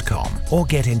purewestradio.com or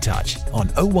get in touch on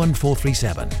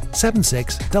 01437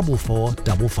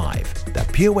 764455. The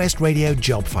Pure West Radio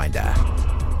Job Finder.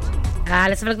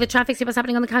 Let's have a look at the traffic, see what's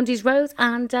happening on the county's roads.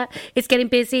 And it's getting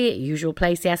busy. Usual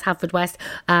place, yes, Haverfordwest,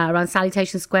 around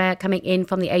Salutation Square, coming in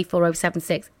from the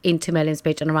A4076 into Merlin's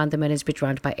Bridge and around the Merlin's Bridge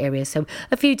roundabout area. So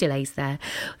a few delays there.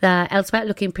 Elsewhere,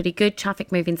 looking pretty good.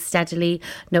 Traffic moving steadily.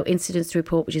 No incidents to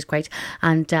report, which is great.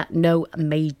 And no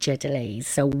major delays.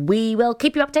 So we will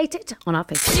keep you updated on our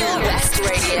Facebook. Pure West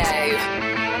Radio.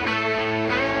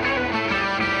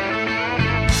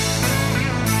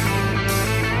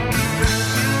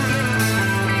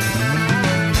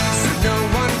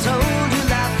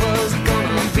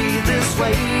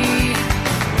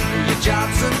 Your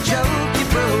job's a joke, you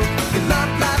broke. Your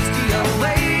love life's the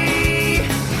away.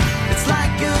 It's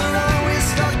like you're always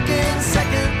stuck in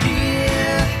second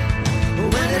gear.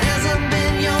 When it hasn't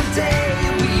been your day,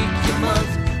 your week, your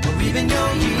month, or even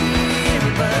your year.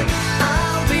 But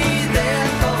I'll be there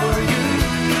for you.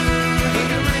 When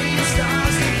the rain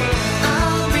starts to fall,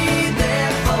 I'll be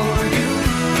there for you.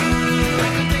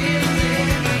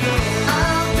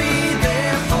 I'll be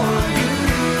there for you.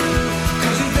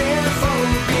 'Cause you're there for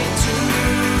me too.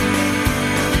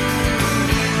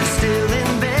 You're still in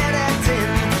bed at 10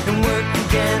 and work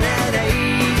again at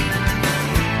 8.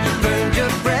 You burned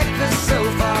your breakfast so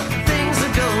far, things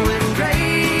are going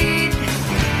great.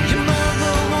 Your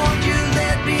mother warned you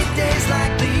there'd be days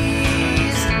like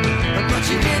these, but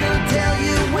she didn't tell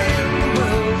you when the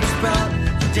world was brought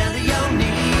you down to your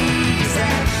knees.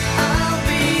 And I'll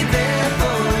be there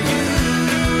for you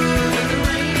when the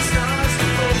rain starts to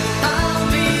fall. I'll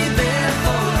be there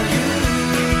for you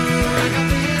like I've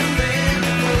been there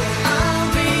before. I'll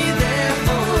be there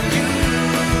for you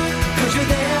 'cause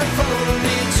you're there for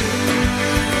me too.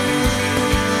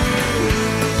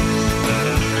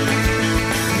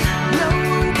 No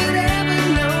one could ever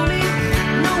know me.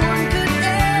 No one could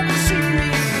ever see me.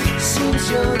 Seems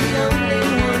you're the only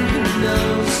one who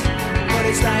knows what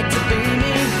it's like to be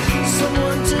me.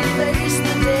 Someone to face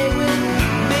the day with,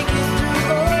 make it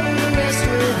through all the rest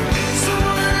with.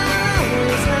 Someone I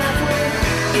always laugh with,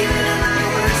 even at my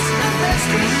worst and best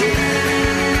with you.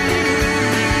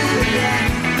 Yeah.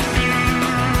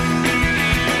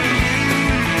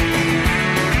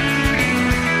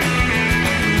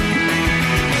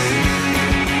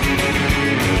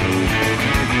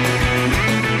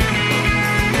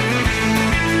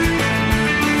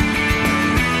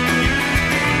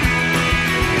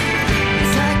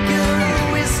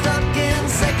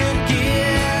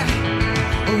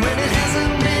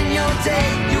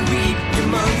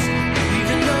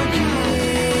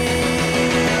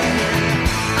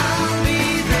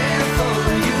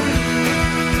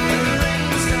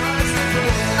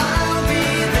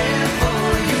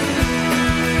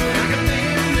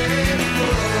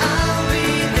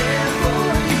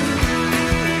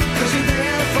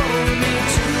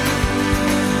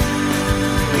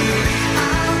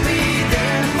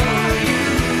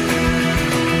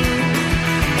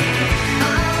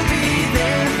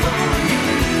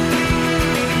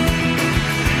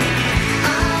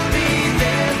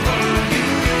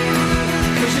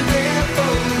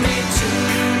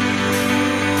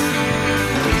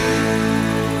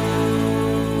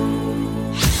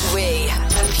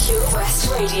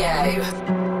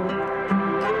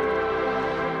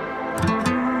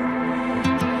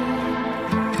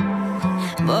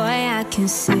 can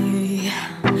see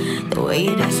the way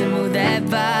you dance and move that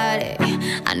body.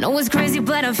 I know it's crazy,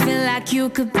 but I feel like you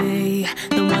could be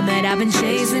the one that I've been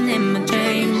chasing in my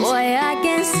dreams. Boy, I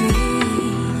can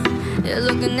see you're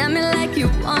looking at me like you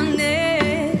want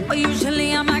it. But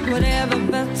usually I'm like whatever,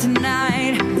 but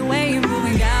tonight the way you're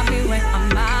moving got me where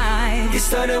I'm at. It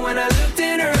started when I looked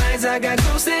in her eyes. I got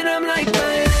close and I'm like,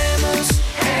 bailemos,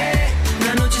 hey.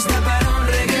 La noche está para un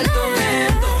reggaetón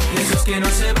lento, esos que no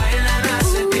se bailan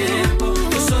hace tiempo.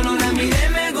 Yo solo la miré,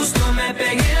 me gustó, me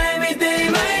pegué, la invité y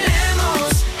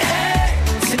bailemos, hey.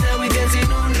 So now we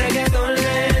dancing un reggaetón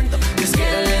lento. Just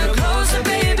get a little closer,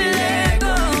 baby, let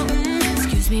go.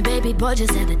 Excuse me, baby boy,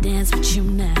 just had to dance with you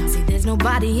now. See, there's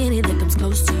nobody in it that comes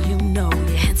close to you, no.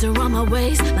 Your hands are on my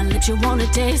waist, my lips you wanna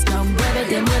taste. Come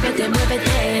muévete, muévete,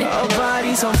 muévete. Our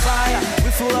bodies on fire,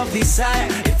 we're full of desire.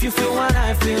 If you feel what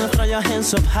I feel, throw your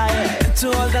hands up higher. And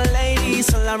to all the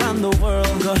ladies all around the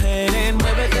world, go ahead and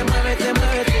muévete, muévete,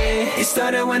 muévete. It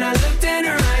started when I looked in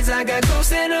her eyes. I got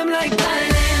close and I'm like,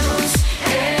 bailemos,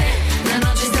 hey. La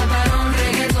noche está para un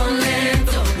reggaetón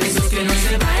lento, esos que no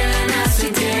se bailan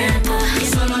hace tiempo. Y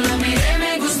solo la miré,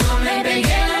 me gustó, me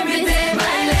pegué, la invité,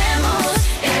 bailemos,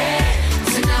 hey.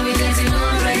 So now we dancing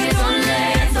un reggaetón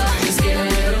lento. Just get a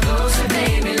little closer,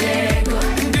 baby, let go.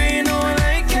 Do you know I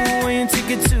like it when you take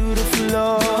it to the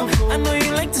floor? I know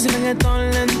you like this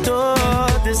reggaetón lento.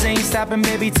 This ain't stopping,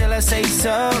 baby, till I say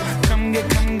so. Come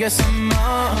get some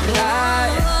more.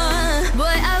 Boy,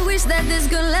 I wish that this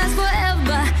could last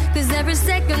forever. Cause every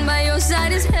second by your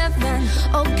side is heaven.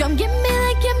 Oh, come give me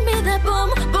that boom,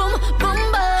 boom, boom,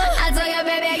 boom. I tell you,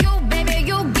 baby,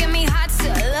 you give me hot.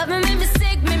 Love me, make me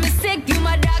sick, you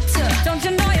my doctor. Don't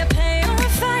you know you're paying on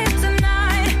fire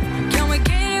tonight? Can we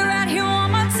get you right here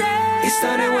on my tail? It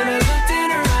started when I looked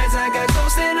in her eyes. I got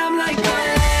close and I'm like,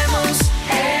 bailemos,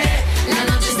 hey. La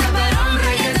noche está para un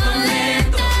reggaetón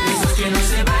lento, esos que no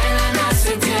se bailan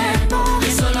hace tiempo.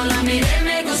 Y solo la miré,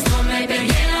 me gustó, me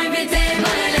pegué, la invité,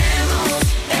 bailemos,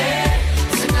 hey.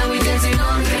 So now we dancing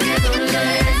on reggaetón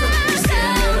lento. Just get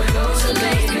a little closer,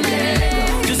 baby, let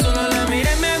go. Yo solo la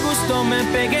miré, me gustó, me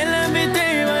pegué, la invité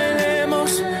y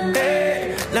bailemos,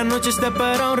 hey. La noche está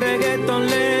para un reggaetón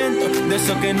lento, de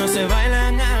esos que no se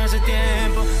bailan hace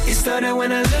tiempo. It started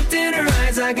when I looked in her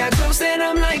eyes. I got close and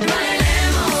I'm like,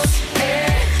 bailemos, hey.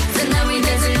 So now we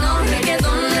dancing on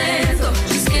reggaeton lento.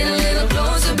 Just get a little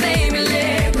closer, baby,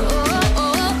 let go. So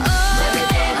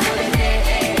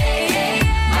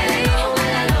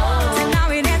now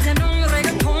we dancing on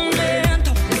reggaeton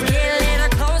lento. Just get a little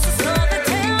closer, slow the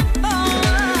tempo.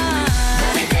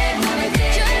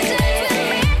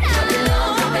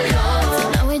 So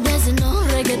now we dancing on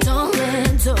reggaeton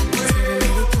lento. Just get a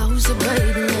little closer,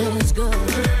 baby, let's go.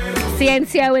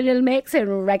 Ciencio and Little Mix and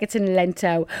Reggaeton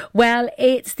Lento. Well,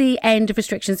 it's the end of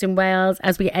restrictions in Wales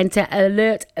as we enter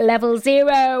alert level 0.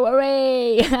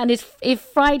 Hooray! And if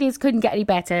Fridays couldn't get any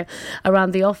better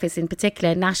around the office in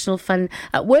particular, National Fun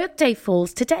at Work Day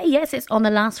falls today. Yes, it's on the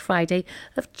last Friday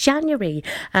of January.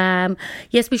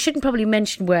 Yes, we shouldn't probably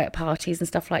mention work parties and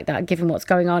stuff like that, given what's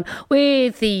going on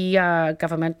with the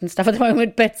government and stuff at the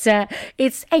moment. But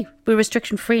we're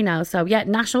restriction free now. So yeah,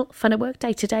 National Fun at Work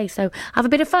Day today. So have a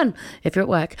bit of fun if you're at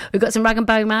work. We've got some Rag and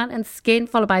Bone Man and Skin,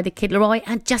 followed by the Kid Laroi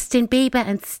and Justin Bieber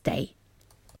and Stay.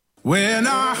 When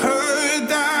I heard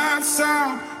that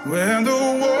sound, when the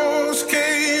walls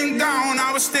came down,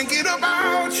 I was thinking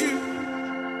about you.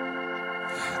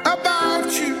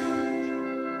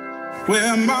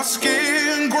 Where my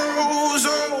skin grows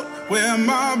old, where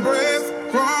my breath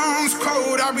runs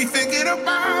cold, I'll be thinking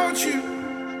about you.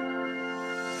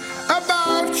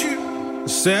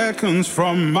 Seconds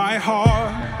from my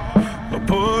heart, a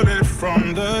bullet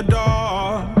from the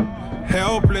door.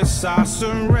 Helpless I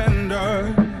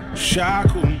surrender,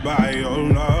 shackled by your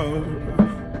love.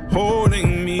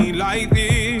 Holding me like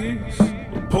this,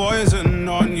 poison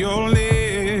on your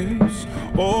lips.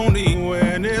 Only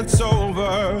when it's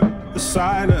over, the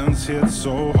silence hits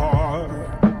so hard.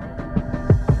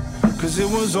 'Cause it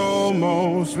was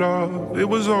almost love, it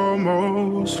was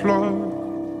almost love.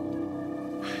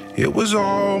 It was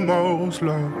almost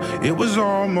love, it was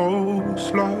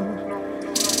almost love.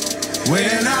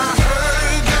 When I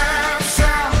heard that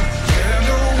sound, when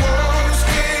the walls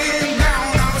came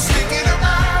down, I was thinking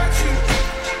about you.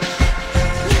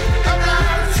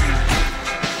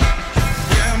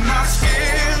 Where my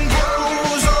skin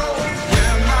grows old,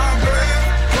 where my breath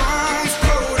runs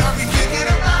cold, I'll be thinking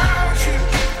about you.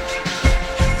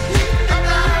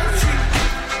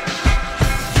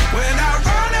 When I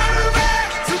run out of air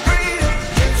to breathe,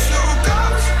 it's your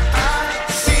ghost I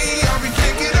see, I'll be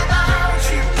thinking about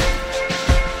you.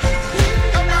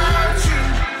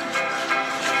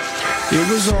 It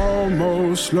was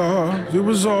almost love, it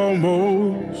was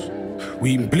almost.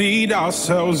 We bleed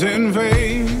ourselves in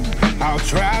vain. How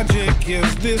tragic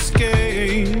is this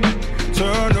game?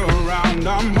 Turn around,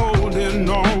 I'm holding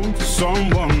on to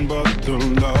someone, but the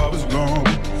love is gone.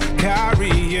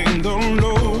 Carrying the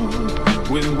load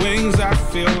with wings that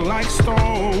feel like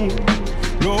stone.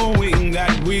 Knowing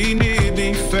that we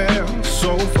nearly fell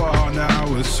so far,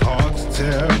 now it's hard to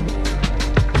tell.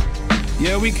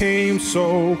 Yeah, we came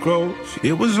so close,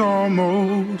 it was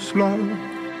almost love.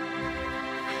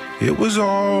 It was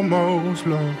almost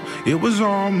love, it was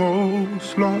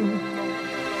almost love.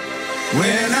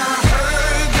 When I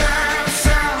heard that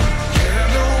sound,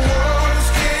 and the walls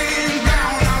came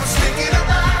down, I was thinking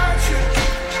about you,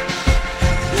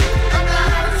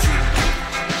 about you.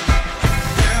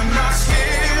 When my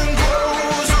skin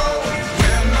grows old,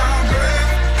 when my breath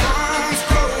comes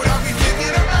cold, I'll be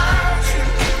thinking about you,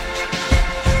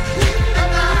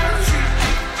 about you.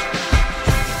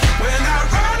 When I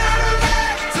run out of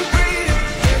air to breathe,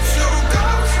 it's your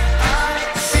ghost I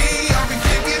see, I'll be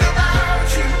thinking about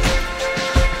you,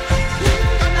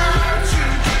 about you.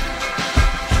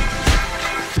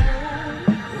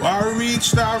 I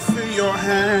reached out for your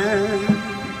hand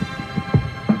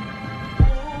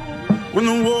when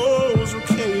the walls were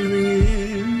caving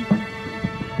in,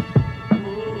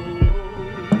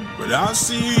 but I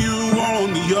see you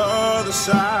on the other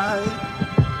side.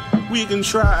 We can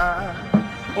try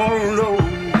all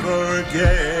over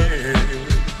again.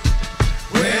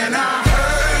 When I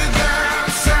heard that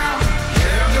sound,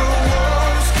 and the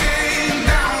walls came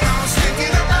down, I was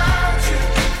thinking about you,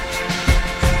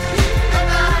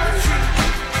 about you.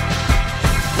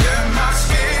 When my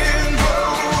skin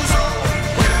grows old,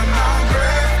 when my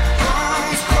breath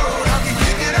comes cold, I'll be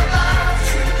thinking about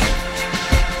you,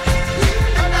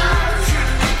 about you.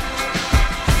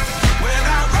 When I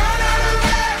run out of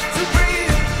air to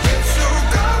breathe, it's your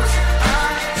ghost I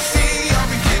see, I'll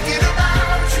be thinking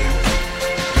about you,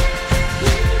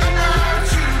 about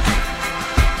you.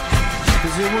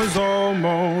 'Cause it was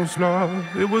almost love,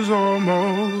 it was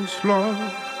almost love.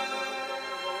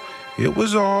 It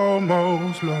was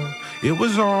almost love, it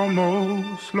was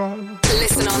almost love.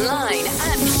 Listen online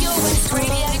at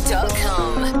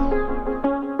purewestradio.com.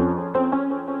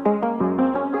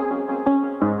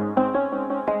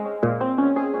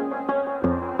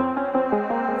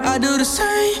 I do the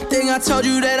same thing I told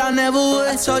you that I never would.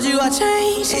 I told you I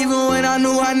changed, even when I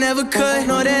knew I never could.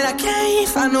 Know that I can't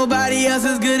find nobody else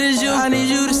as good as you. I need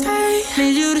you to stay,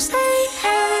 need you to stay.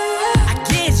 I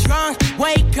get drunk,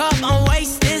 wake up, I'm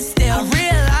wasted still. I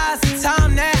realize the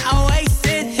time that I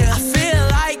wasted here. I feel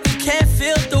like you can't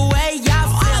feel the way I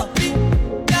feel. I'll be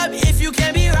up if you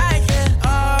can't be right here.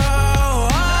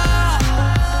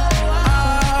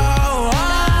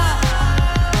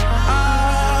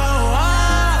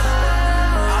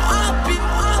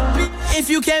 If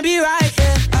you can't be right,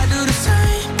 yeah. I do the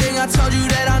same thing I told you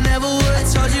that I never would. I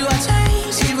told you I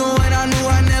changed, even when I knew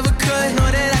I never could.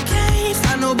 Know that I can't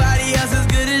find nobody else as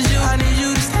good as you. I need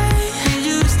you to stay, need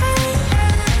you to stay.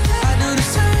 I do the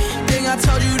same thing I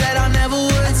told you that I never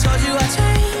would. I told you I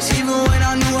changed, even when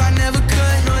I knew I never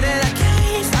could. Know that I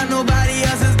can't find nobody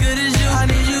else as good as you. I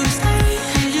need you to stay,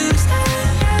 need you to stay.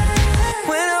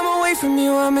 When I'm away from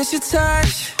you, I miss your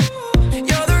touch.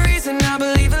 You're the reason I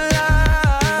believe in love.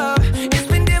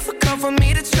 For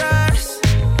me to trust,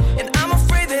 and I'm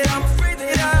afraid that ain't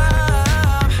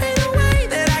no way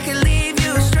that I can leave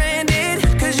you stranded,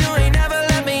 'cause you ain't never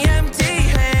left me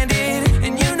empty-handed,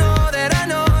 and you know that I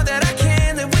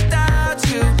can't live without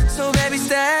you, so baby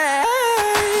stay.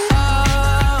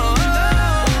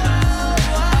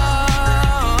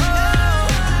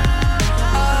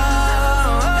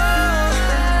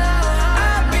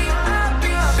 I'll be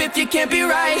if you can't be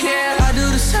right here. I do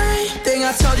the same thing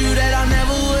I told you that I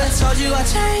never would. I told you I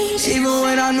changed, even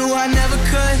when I knew I never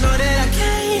could. Know that I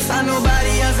can't find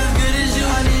nobody else as good as you.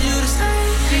 I need you to stay,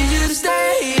 need you to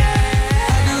stay,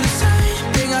 yeah. I do the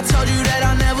same thing I told you that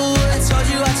I never would. I told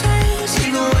you I changed,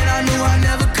 even when I knew I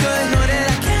never could. Know that I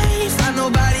can't find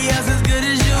nobody else as good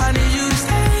as you. I need you to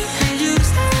stay, need you to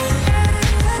stay.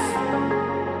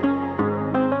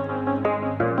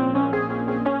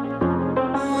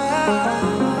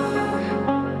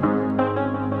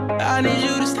 I need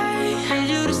you to stay, need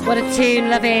you to stay. What a tune,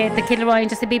 love it. The Kid Laroi and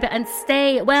Justin Bieber and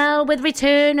Stay. Well, with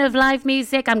return of live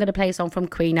music, I'm going to play a song from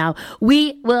Queen now.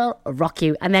 We Will Rock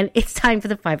You. And then it's time for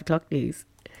the 5 o'clock news.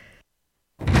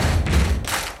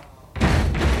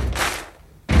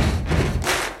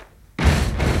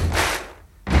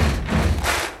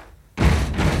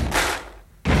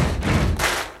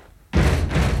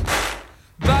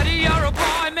 Buddy, you're a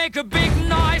boy, make a big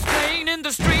noise playing in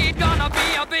the street. Gonna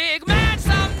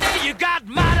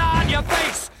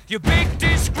you big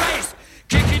disgrace,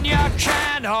 kicking your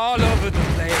can all over the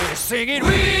place, singing, we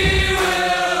will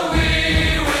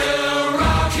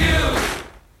rock you.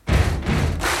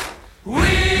 We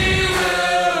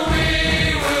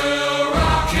will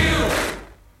rock you.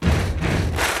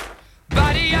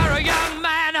 Buddy, you're a young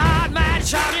man, hard man,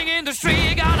 shouting in the street,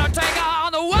 you're gonna take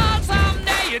on the world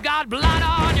someday. You got blood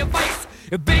on your face,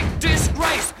 a big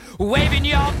disgrace, waving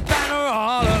your banner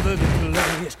all over the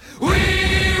place. We will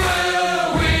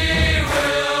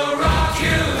rock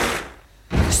you.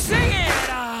 Sing it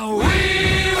out. We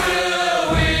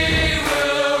will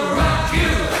rock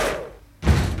you.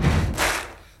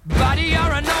 Buddy,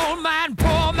 you're an old man,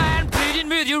 poor man, pleading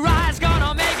with your eyes,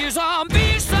 gonna make you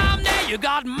zombie someday. You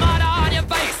got mud on your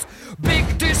face,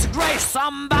 big disgrace.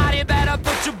 Somebody better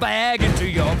put your bag into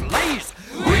your place.